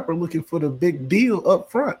 5-star rapper looking for the big deal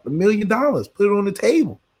up front, $1 million, put it on the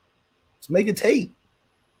table. Let's make a tape,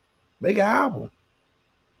 make an album.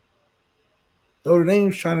 Notre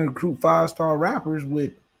Dame's trying to recruit 5-star rappers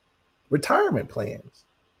with retirement plans.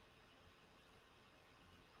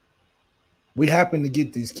 We happen to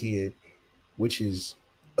get this kid, which is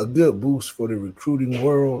a good boost for the recruiting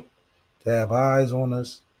world to have eyes on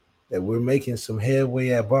us, that we're making some headway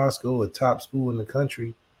at Bosco, a top school in the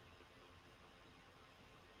country.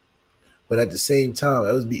 But at the same time,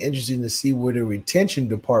 it would be interesting to see where the retention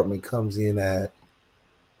department comes in at,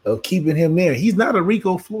 of keeping him there. He's not a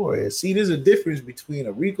Rico Flores. See, there's a difference between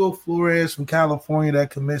a Rico Flores from California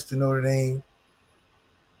that commits to Notre Dame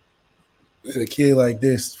and a kid like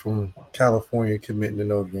this from California committing to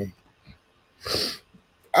Notre Dame.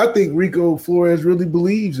 I think Rico Flores really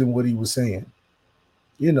believes in what he was saying.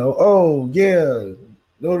 Oh, yeah,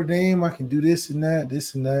 Notre Dame, I can do this and that,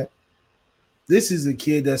 this and that. This is a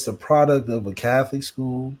kid that's a product of a Catholic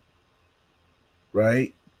school,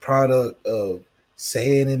 right? Product of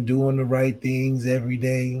saying and doing the right things every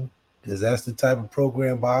day, because that's the type of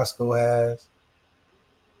program Bosco has.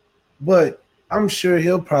 But I'm sure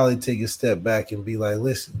he'll probably take a step back and be like,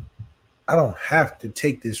 listen, I don't have to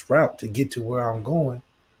take this route to get to where I'm going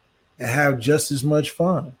and have just as much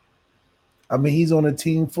fun. I mean, he's on a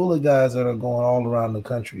team full of guys that are going all around the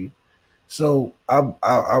country. So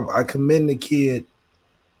I commend the kid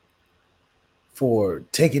for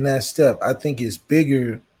taking that step. I think it's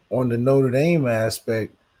bigger on the Notre Dame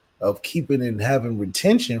aspect of keeping and having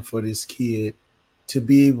retention for this kid to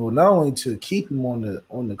be able not only to keep him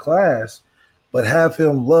on the class, but have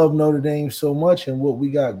him love Notre Dame so much and what we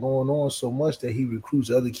got going on so much that he recruits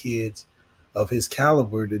other kids of his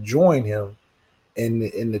caliber to join him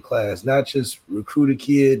in the class, not just recruit a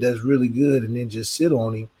kid that's really good and then just sit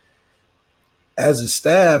on him. As a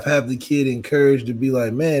staff, have the kid encouraged to be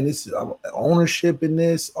like, man, this is ownership in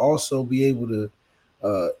this. Also be able to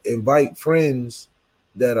invite friends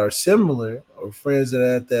that are similar or friends that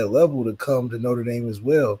are at that level to come to Notre Dame as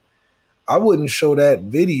well. I wouldn't show that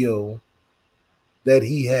video that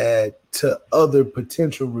he had to other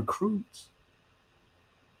potential recruits.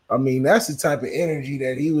 I mean, that's the type of energy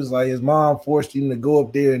that he was like, his mom forced him to go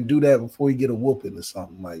up there and do that before he get a whooping or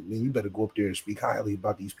something. Like, man, you better go up there and speak highly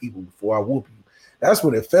about these people before I whoop you. That's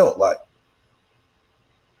what it felt like.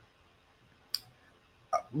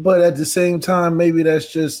 But at the same time, maybe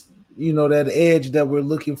that's just, that edge that we're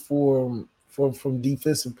looking for from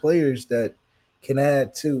defensive players that can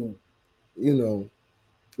add to,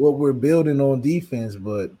 what we're building on defense.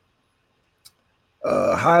 But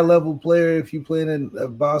a high-level player, if you're playing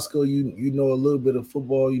at Bosco, you know a little bit of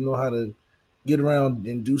football. You know how to get around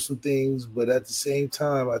and do some things. But at the same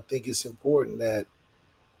time, I think it's important that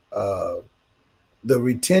the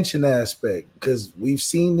retention aspect, because we've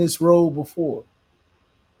seen this role before.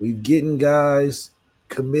 We've gotten guys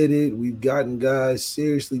committed. We've gotten guys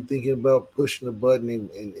seriously thinking about pushing the button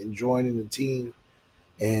and joining the team.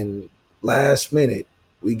 And last minute,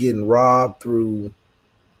 we getting robbed through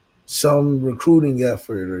some recruiting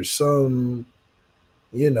effort or some,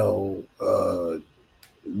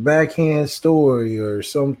 backhand story or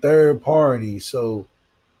some third party. So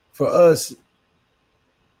for us,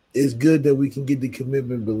 it's good that we can get the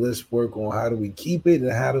commitment, but let's work on how do we keep it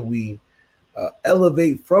and how do we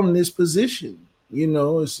elevate from this position.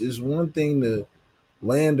 it's one thing to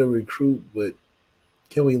land a recruit, but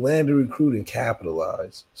can we land a recruit and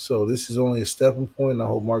capitalize? So this is only a stepping point, and I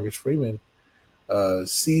hope Marcus Freeman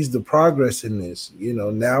sees the progress in this.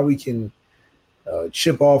 Now we can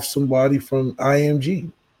chip off somebody from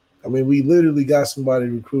IMG. I mean, we literally got somebody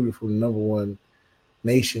recruited from the number one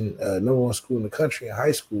school in the country in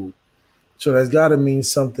high school. So that's got to mean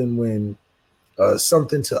something when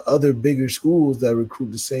something to other bigger schools that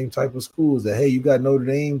recruit the same type of schools that, hey, you got Notre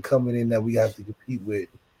Dame coming in that we have to compete with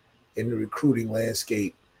in the recruiting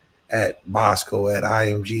landscape at Bosco, at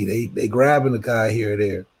IMG. They grabbing a guy here or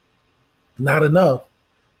there. Not enough,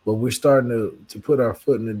 but we're starting to put our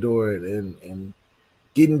foot in the door and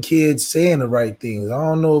getting kids saying the right things. I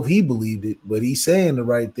don't know if he believed it, but he's saying the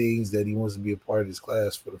right things that he wants to be a part of this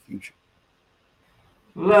class for the future.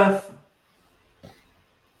 Left.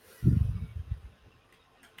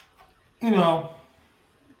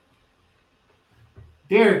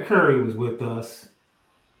 Derek Curry was with us.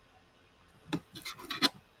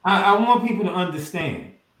 I want people to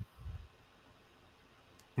understand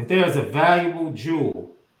that there's a valuable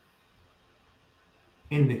jewel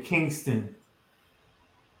in the Kyngton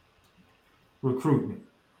recruitment.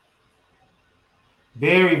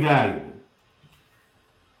 Very valuable.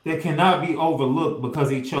 That cannot be overlooked because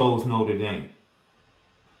he chose Notre Dame.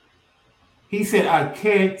 He said, I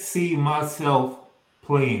can't see myself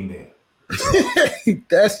playing there.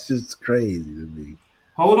 That's just crazy to me.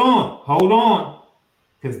 Hold on.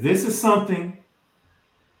 Because this is something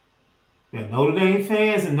that Notre Dame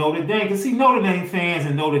fans and Notre Dame can see. Notre Dame fans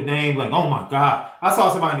and Notre Dame, like, oh my God. I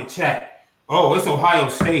saw somebody in the chat. Oh, it's Ohio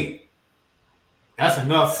State. That's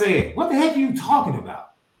enough said. What the heck are you talking about?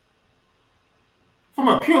 From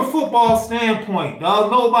a pure football standpoint,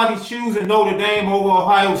 dog, nobody's choosing Notre Dame over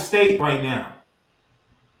Ohio State right now.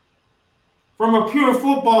 From a pure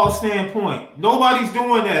football standpoint, nobody's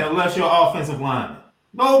doing that unless you're offensive lineman.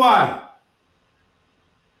 Nobody.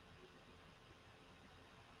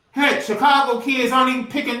 Heck, Chicago kids aren't even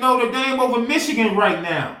picking Notre Dame over Michigan right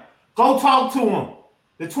now. Go talk to them.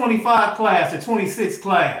 The 25 class, the 26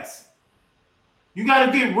 class. You got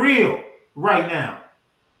to get real right now.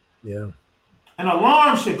 Yeah. An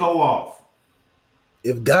alarm should go off.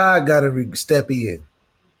 If God got to step in.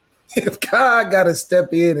 If God got to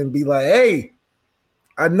step in and be like, hey,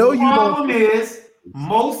 I know you don't. The problem is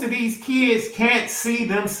most of these kids can't see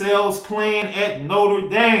themselves playing at Notre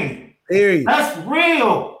Dame. Period. That's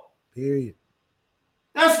real. Period.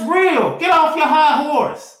 That's real. Get off your high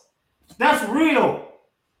horse. That's real.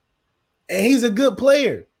 And he's a good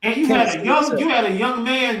player. And you had a young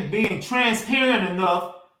man being transparent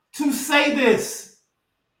enough to say this.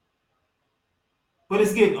 But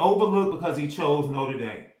it's getting overlooked because he chose Notre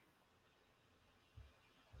Dame.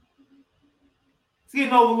 It's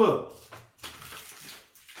getting overlooked.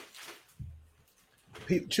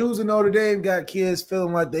 Choosing Notre Dame got kids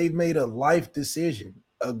feeling like they've made a life decision.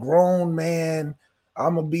 A grown man,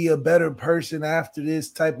 I'm going to be a better person after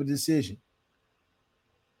this type of decision.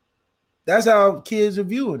 That's how kids are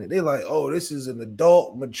viewing it. They're like, oh, this is an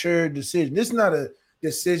adult, mature decision. This is not a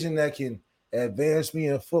decision that can advance me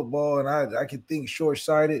in football, and I can think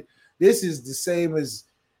short-sighted. This is the same as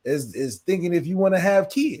thinking if you want to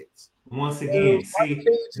have kids. Once again, see,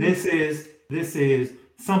 this is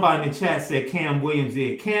somebody in the chat said Cam Williams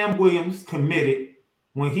did. Cam Williams committed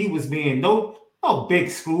when he was being no big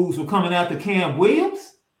schools were coming after Cam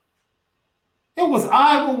Williams. It was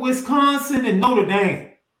Iowa, Wisconsin, and Notre Dame.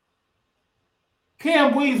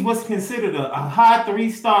 Cam Williams was considered a high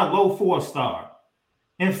 3-star, low 4-star,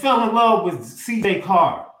 and fell in love with C.J.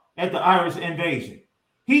 Carr at the Irish Invasion.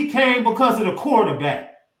 He came because of the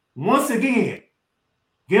quarterback. Once again,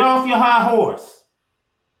 get off your high horse.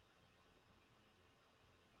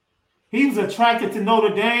 He was attracted to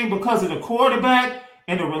Notre Dame because of the quarterback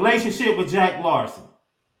and the relationship with Jack Larson.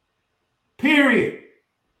 Period.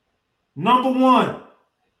 Number one.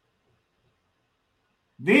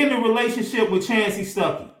 Then the relationship with Chancey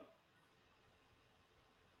Stuckey.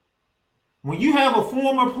 When you have a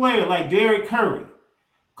former player like Derek Curry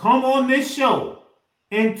come on this show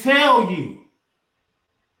and tell you,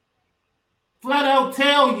 flat out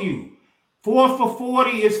tell you, 4 for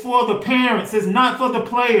 40 is for the parents, it's not for the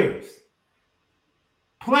players.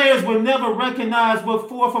 Players will never recognize what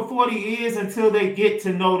 4 for 40 is until they get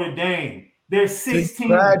to Notre Dame. They're 16.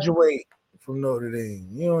 They graduate from Notre Dame.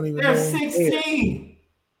 You don't even know. They're 16.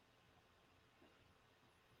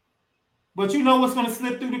 But you know what's going to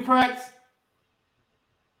slip through the cracks?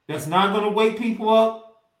 That's not going to wake people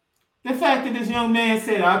up? The fact that this young man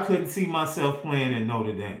said, I couldn't see myself playing in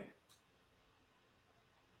Notre Dame.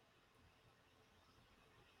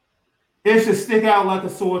 It should stick out like a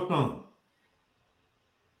sore thumb.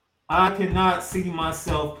 I cannot see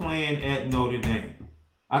myself playing at Notre Dame.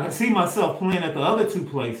 I can see myself playing at the other two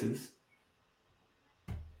places,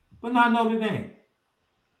 but not Notre Dame.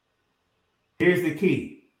 Here's the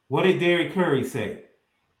key. What did Derek Curry say?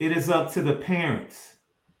 It is up to the parents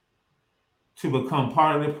to become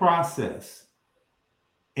part of the process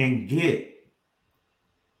and get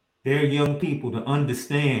their young people to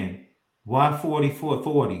understand why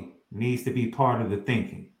 40-40 needs to be part of the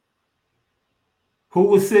thinking. Who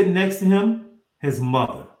was sitting next to him? His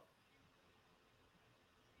mother.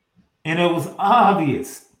 And it was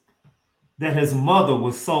obvious that his mother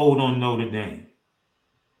was sold on Notre Dame.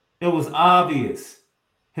 It was obvious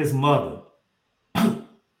his mother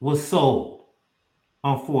was sold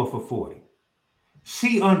on 4 for 40.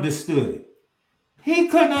 She understood it. He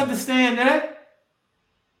couldn't understand that.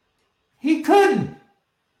 He couldn't.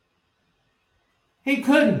 He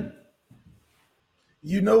couldn't.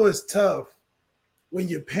 You know it's tough when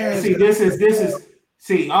your parents.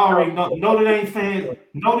 See, I already know Notre Dame fans.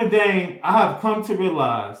 Notre Dame, I have come to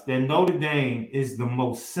realize that Notre Dame is the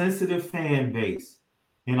most sensitive fan base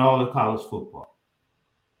in all of college football.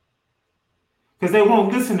 Because they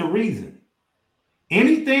won't listen to reason.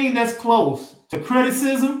 Anything that's close to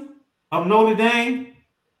criticism of Notre Dame,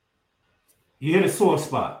 you hit a sore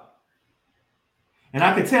spot. And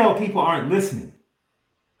I can tell people aren't listening.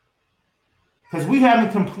 Because we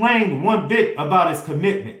haven't complained one bit about his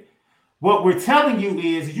commitment. What we're telling you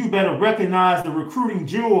is you better recognize the recruiting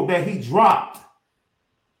jewel that he dropped.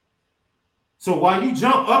 So while you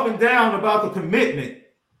jump up and down about the commitment,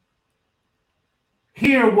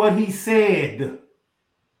 hear what he said.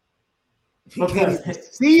 He can't even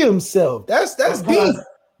see himself. That's deep.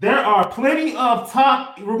 There are plenty of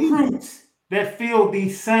top recruits that feel the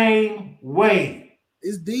same way.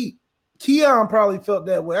 It's deep. Keon probably felt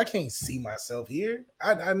that way. I can't see myself here.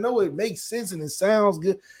 I know it makes sense and it sounds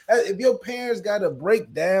good. If your parents got to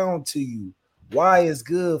break down to you why it's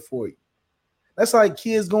good for you, that's like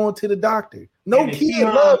kids going to the doctor. No kid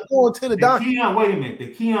loves going to the doctor. Wait a minute.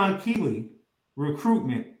 The Keon Keeley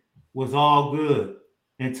recruitment was all good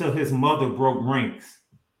until his mother broke ranks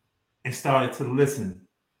and started to listen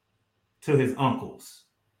to his uncles.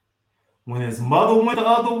 When his mother went the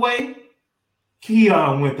other way,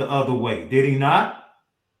 Keon went the other way. Did he not?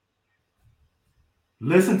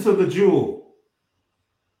 Listen to the jewel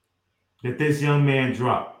that this young man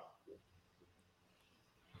dropped.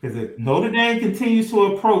 Because if Notre Dame continues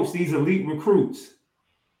to approach these elite recruits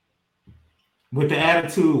with the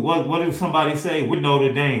attitude, what did somebody say? We're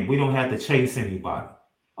Notre Dame. We don't have to chase anybody.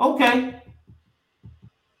 Okay.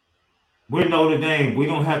 We're Notre Dame. We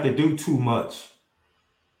don't have to do too much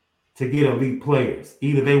to get elite players.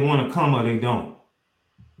 Either they want to come or they don't.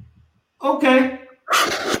 Okay.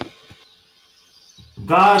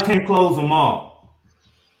 God can close them all.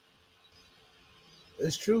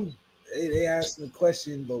 It's true. They asked the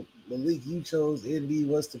question, but Malik, you chose ND.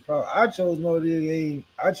 What's the problem? I chose Notre Dame.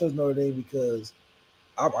 I chose Notre Dame because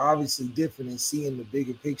I'm obviously different in seeing the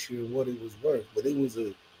bigger picture and what it was worth. But it was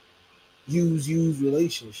a use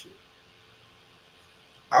relationship.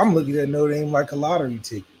 I'm looking at Notre Dame like a lottery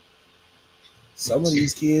ticket. Some of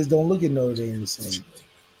these kids don't look at Notre Dame the same way.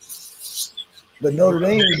 But Notre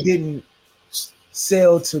Dame didn't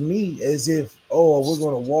sell to me as if, oh, we're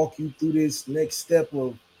going to walk you through this next step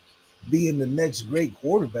of being the next great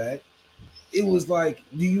quarterback. It was like,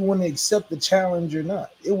 do you want to accept the challenge or not?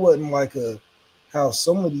 It wasn't like how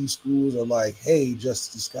some of these schools are like, hey,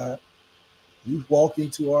 Justice Scott, you walk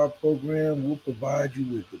into our program, we'll provide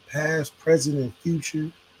you with the past, present, and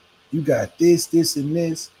future. You got this, this, and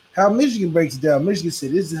this. How Michigan breaks it down, Michigan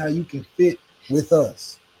said, this is how you can fit with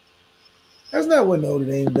us. That's not what Notre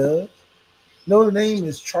Dame does. Notre Dame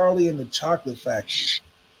is Charlie and the Chocolate Factory.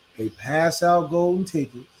 They pass out golden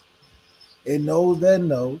tickets and knows that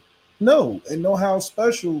no, and know how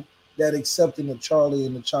special that accepting a Charlie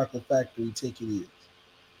and the Chocolate Factory ticket is.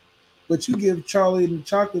 But you give Charlie and the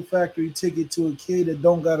Chocolate Factory ticket to a kid that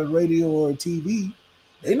don't got a radio or a TV,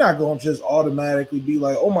 they're not going to just automatically be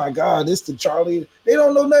like, oh my God, it's the Charlie. They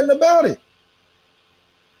don't know nothing about it.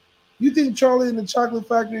 You think Charlie and the Chocolate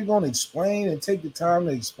Factory are going to explain and take the time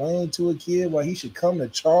to explain to a kid why he should come to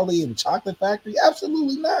Charlie and Chocolate Factory?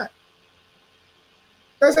 Absolutely not.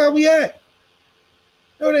 That's how we act.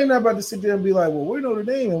 Notre Dame not about to sit there and be like, well, we're Notre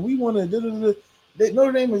Dame and we want to.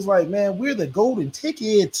 Notre Dame is like, man, we're the golden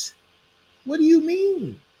ticket. What do you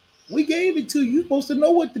mean? We gave it to you. You're supposed to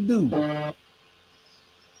know what to do.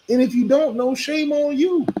 And if you don't know, shame on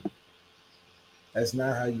you. That's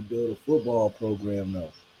not how you build a football program,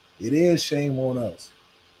 though. It is shame on us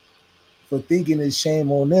for thinking it's shame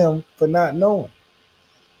on them for not knowing.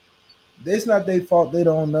 It's not their fault they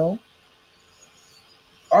don't know.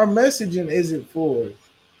 Our messaging isn't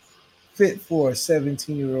fit for a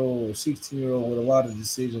 17-year-old or 16-year-old with a lot of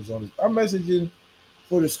decisions on it. Our messaging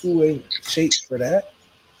for the school ain't shaped for that.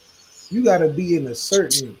 You got to be in a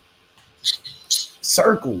certain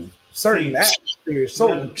circle, certain atmosphere,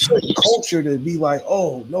 certain culture to be like,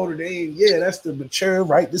 oh, Notre Dame, yeah, that's the mature,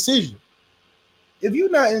 right decision. If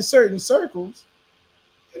you're not in certain circles,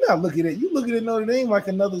 you're not looking at Notre Dame like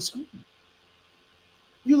another school.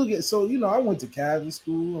 You look at, I went to Catholic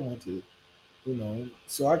school,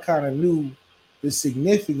 so I kind of knew the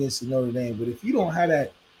significance of Notre Dame. But if you don't have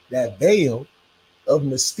that veil of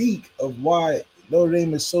mystique of why Notre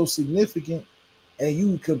Dame is so significant, and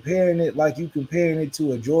you comparing it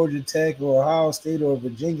to a Georgia Tech or Ohio State or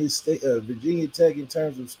Virginia Tech in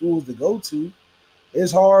terms of schools to go to,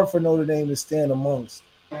 it's hard for Notre Dame to stand amongst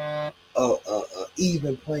a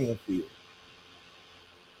even playing field.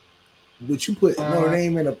 But you put Notre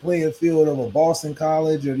Dame in a playing field of a Boston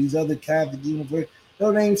College or these other Catholic universities,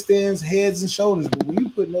 Notre Dame stands heads and shoulders. But when you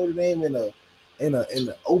put Notre Dame in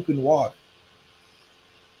the open water,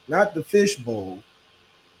 not the fish bowl,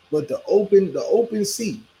 but the open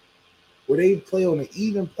sea, where they play on an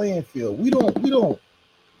even playing field, we don't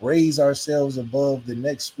raise ourselves above the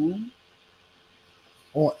next school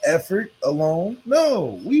on effort alone.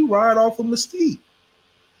 No, we ride off of mystique.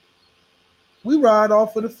 We ride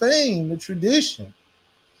off of the fame, the tradition.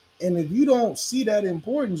 And if you don't see that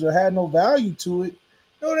importance or have no value to it,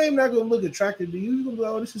 Notre Dame not going to look attractive to you. You're going to be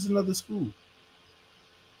like, oh, this is another school.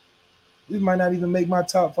 This might not even make my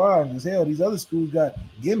top 5. Because hell, these other schools got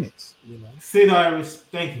gimmicks. Sid Irish,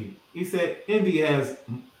 thank you. He said, Indy has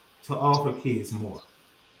to offer kids more.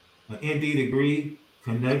 An Indy degree,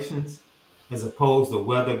 connections, as opposed to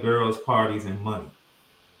weather, girls, parties, and money.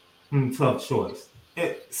 Tough choice.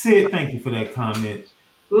 Sid, thank you for that comment.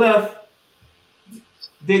 Left,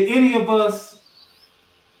 did any of us,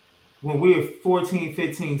 when we were 14,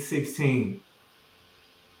 15, 16,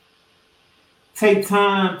 take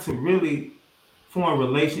time to really form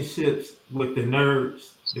relationships with the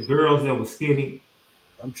nerds, the girls that were skinny?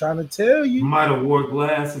 I'm trying to tell you. Might have wore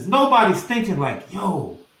glasses. Nobody's thinking like,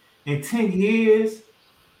 yo, in 10 years,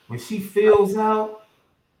 when she fills out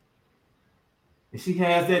and she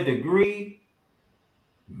has that degree,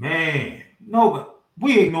 man, no, but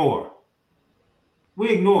we ignore.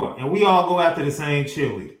 And we all go after the same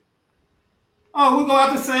cheerleader. Oh, we go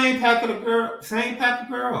after the same pack of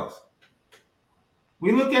girls.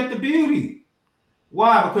 We look at the beauty.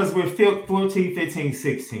 Why? Because we're 14, 15,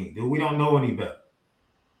 16. Dude, we don't know any better.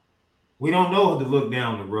 We don't know how to look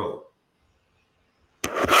down the road.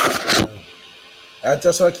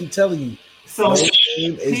 That's what I keep telling you. So Notre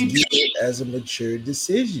Dame is viewed as a mature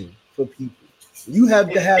decision for people. You have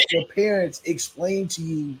to have your parents explain to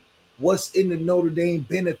you what's in the Notre Dame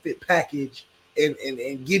benefit package and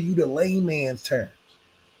give you the layman's terms.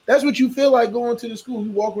 That's what you feel like going to the school.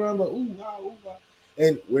 You walk around like, ooh, wow, ooh, wow.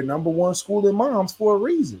 And we're number one school in moms for a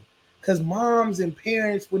reason. Because moms and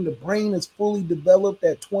parents, when the brain is fully developed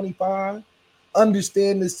at 25,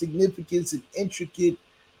 understand the significance and intricate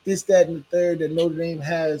this, that, and the third that Notre Dame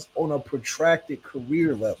has on a protracted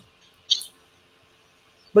career level.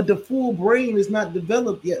 But the full brain is not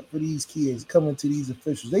developed yet for these kids coming to these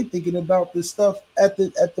officials. They thinking about this stuff at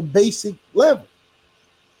the basic level.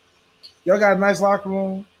 Y'all got a nice locker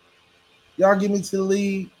room. Y'all get me to the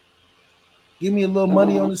league. Give me a little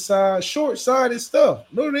money on the side. Short-sighted stuff.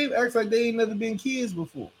 Notre Dame acts like they ain't never been kids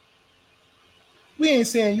before. We ain't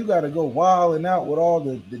saying you got to go wild and out with all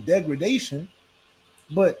the degradation.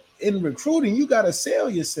 But in recruiting, you got to sell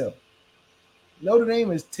yourself. Notre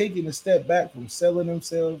Dame is taking a step back from selling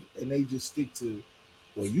themselves, and they just stick to,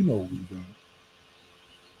 well, you know what we doing.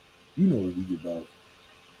 You know what we about.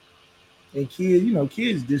 And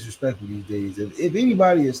kids disrespectful these days. If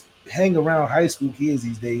anybody is hang around high school kids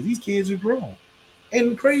these days, these kids are grown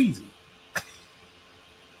and crazy.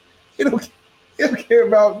 They don't care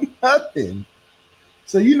about nothing.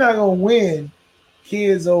 So you're not gonna win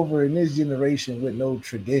kids over in this generation with no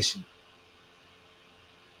tradition.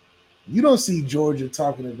 You don't see Georgia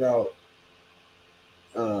talking about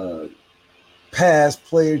past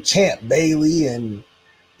player Champ Bailey and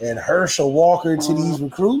Herschel Walker to these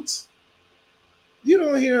recruits. You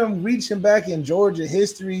don't hear them reaching back in Georgia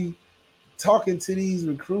history, talking to these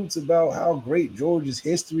recruits about how great Georgia's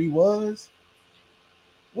history was.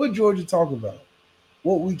 What Georgia talk about?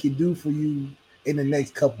 What we can do for you in the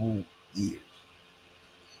next couple years.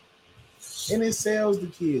 And it sells the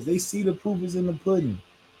kids. They see the proof is in the pudding.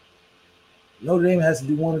 Notre Dame has to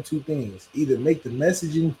do one or two things. Either make the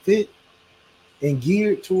messaging fit and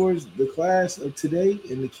geared towards the class of today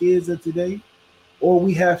and the kids of today, or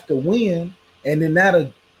we have to win, and then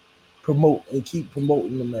that'll promote and keep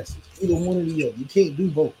promoting the message. Either one or the other. You can't do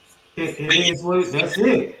both. It is what that's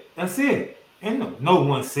it. That's it. And no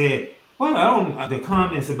one said, well, I don't the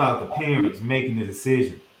comments about the parents making the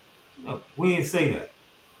decision. No, we didn't say that.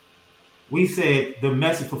 We said the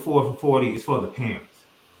message for 4 for 40 is for the parents.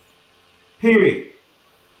 Period.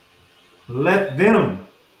 Let them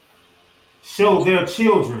show their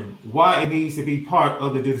children why it needs to be part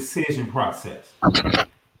of the decision process.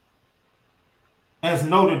 As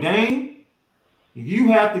Notre Dame, you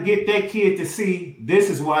have to get that kid to see this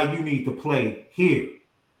is why you need to play here.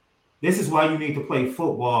 This is why you need to play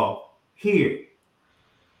football here.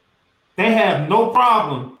 They have no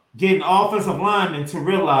problem getting offensive linemen to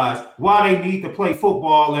realize why they need to play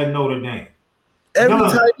football at Notre Dame.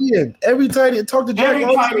 Every tight end. Talk to Jack Every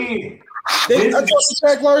Larson. tight end. I talked to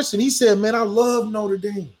Jack Larson. He said, man, I love Notre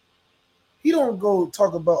Dame. He don't go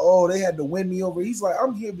talk about, oh, they had to win me over. He's like,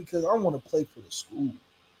 I'm here because I want to play for the school.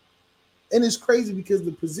 And it's crazy because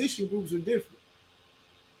the position groups are different.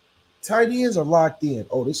 Tight ends are locked in.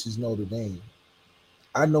 Oh, this is Notre Dame.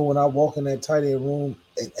 I know when I walk in that tight end room,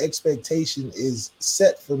 an expectation is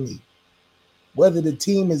set for me. Whether the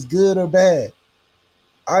team is good or bad,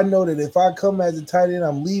 I know that if I come as a tight end,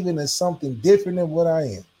 I'm leaving as something different than what I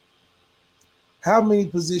am. How many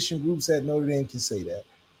position groups at Notre Dame can say that?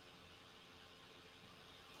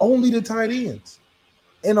 Only the tight ends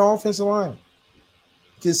and the offensive line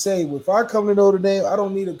can say, well, if I come to Notre Dame, I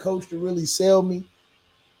don't need a coach to really sell me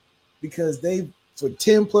because they, for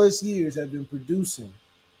 10 plus years, have been producing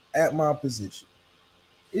at my position.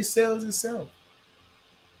 It sells itself.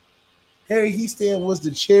 Harry Houston was the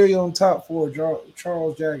cherry on top for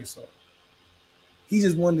Charles Jagusah. He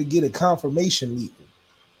just wanted to get a confirmation meeting.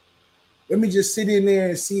 Let me just sit in there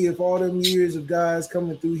and see if all them years of guys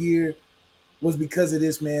coming through here was because of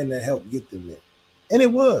this man that helped get them there. And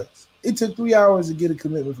it was. It took 3 hours to get a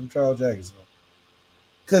commitment from Charles Jagusah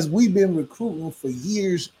because we've been recruiting for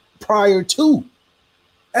years prior to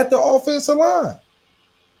at the offensive line.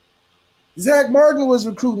 Zach Martin was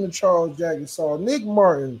recruiting to Charles Jagusah, Nick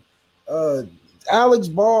Martin, Alex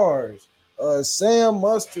Bars, Sam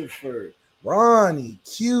Mustaford, Ronnie,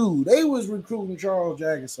 Q. They was recruiting Charles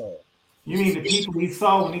Jagusah. You mean the people he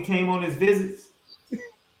saw when he came on his visits?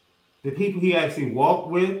 The people he actually walked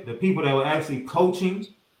with? The people that were actually coaching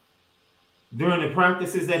during the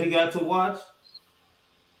practices that he got to watch?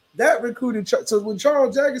 That recruited. So when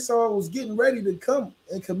Charles Jagusah was getting ready to come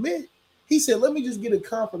and commit, he said, let me just get a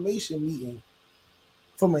confirmation meeting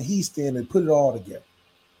from a Houston and put it all together.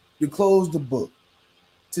 To close the book,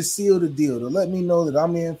 to seal the deal, to let me know that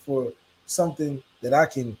I'm in for something that I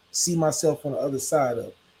can see myself on the other side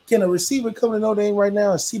of. Can a receiver come to Notre Dame right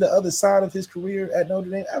now and see the other side of his career at Notre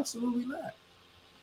Dame? Absolutely not.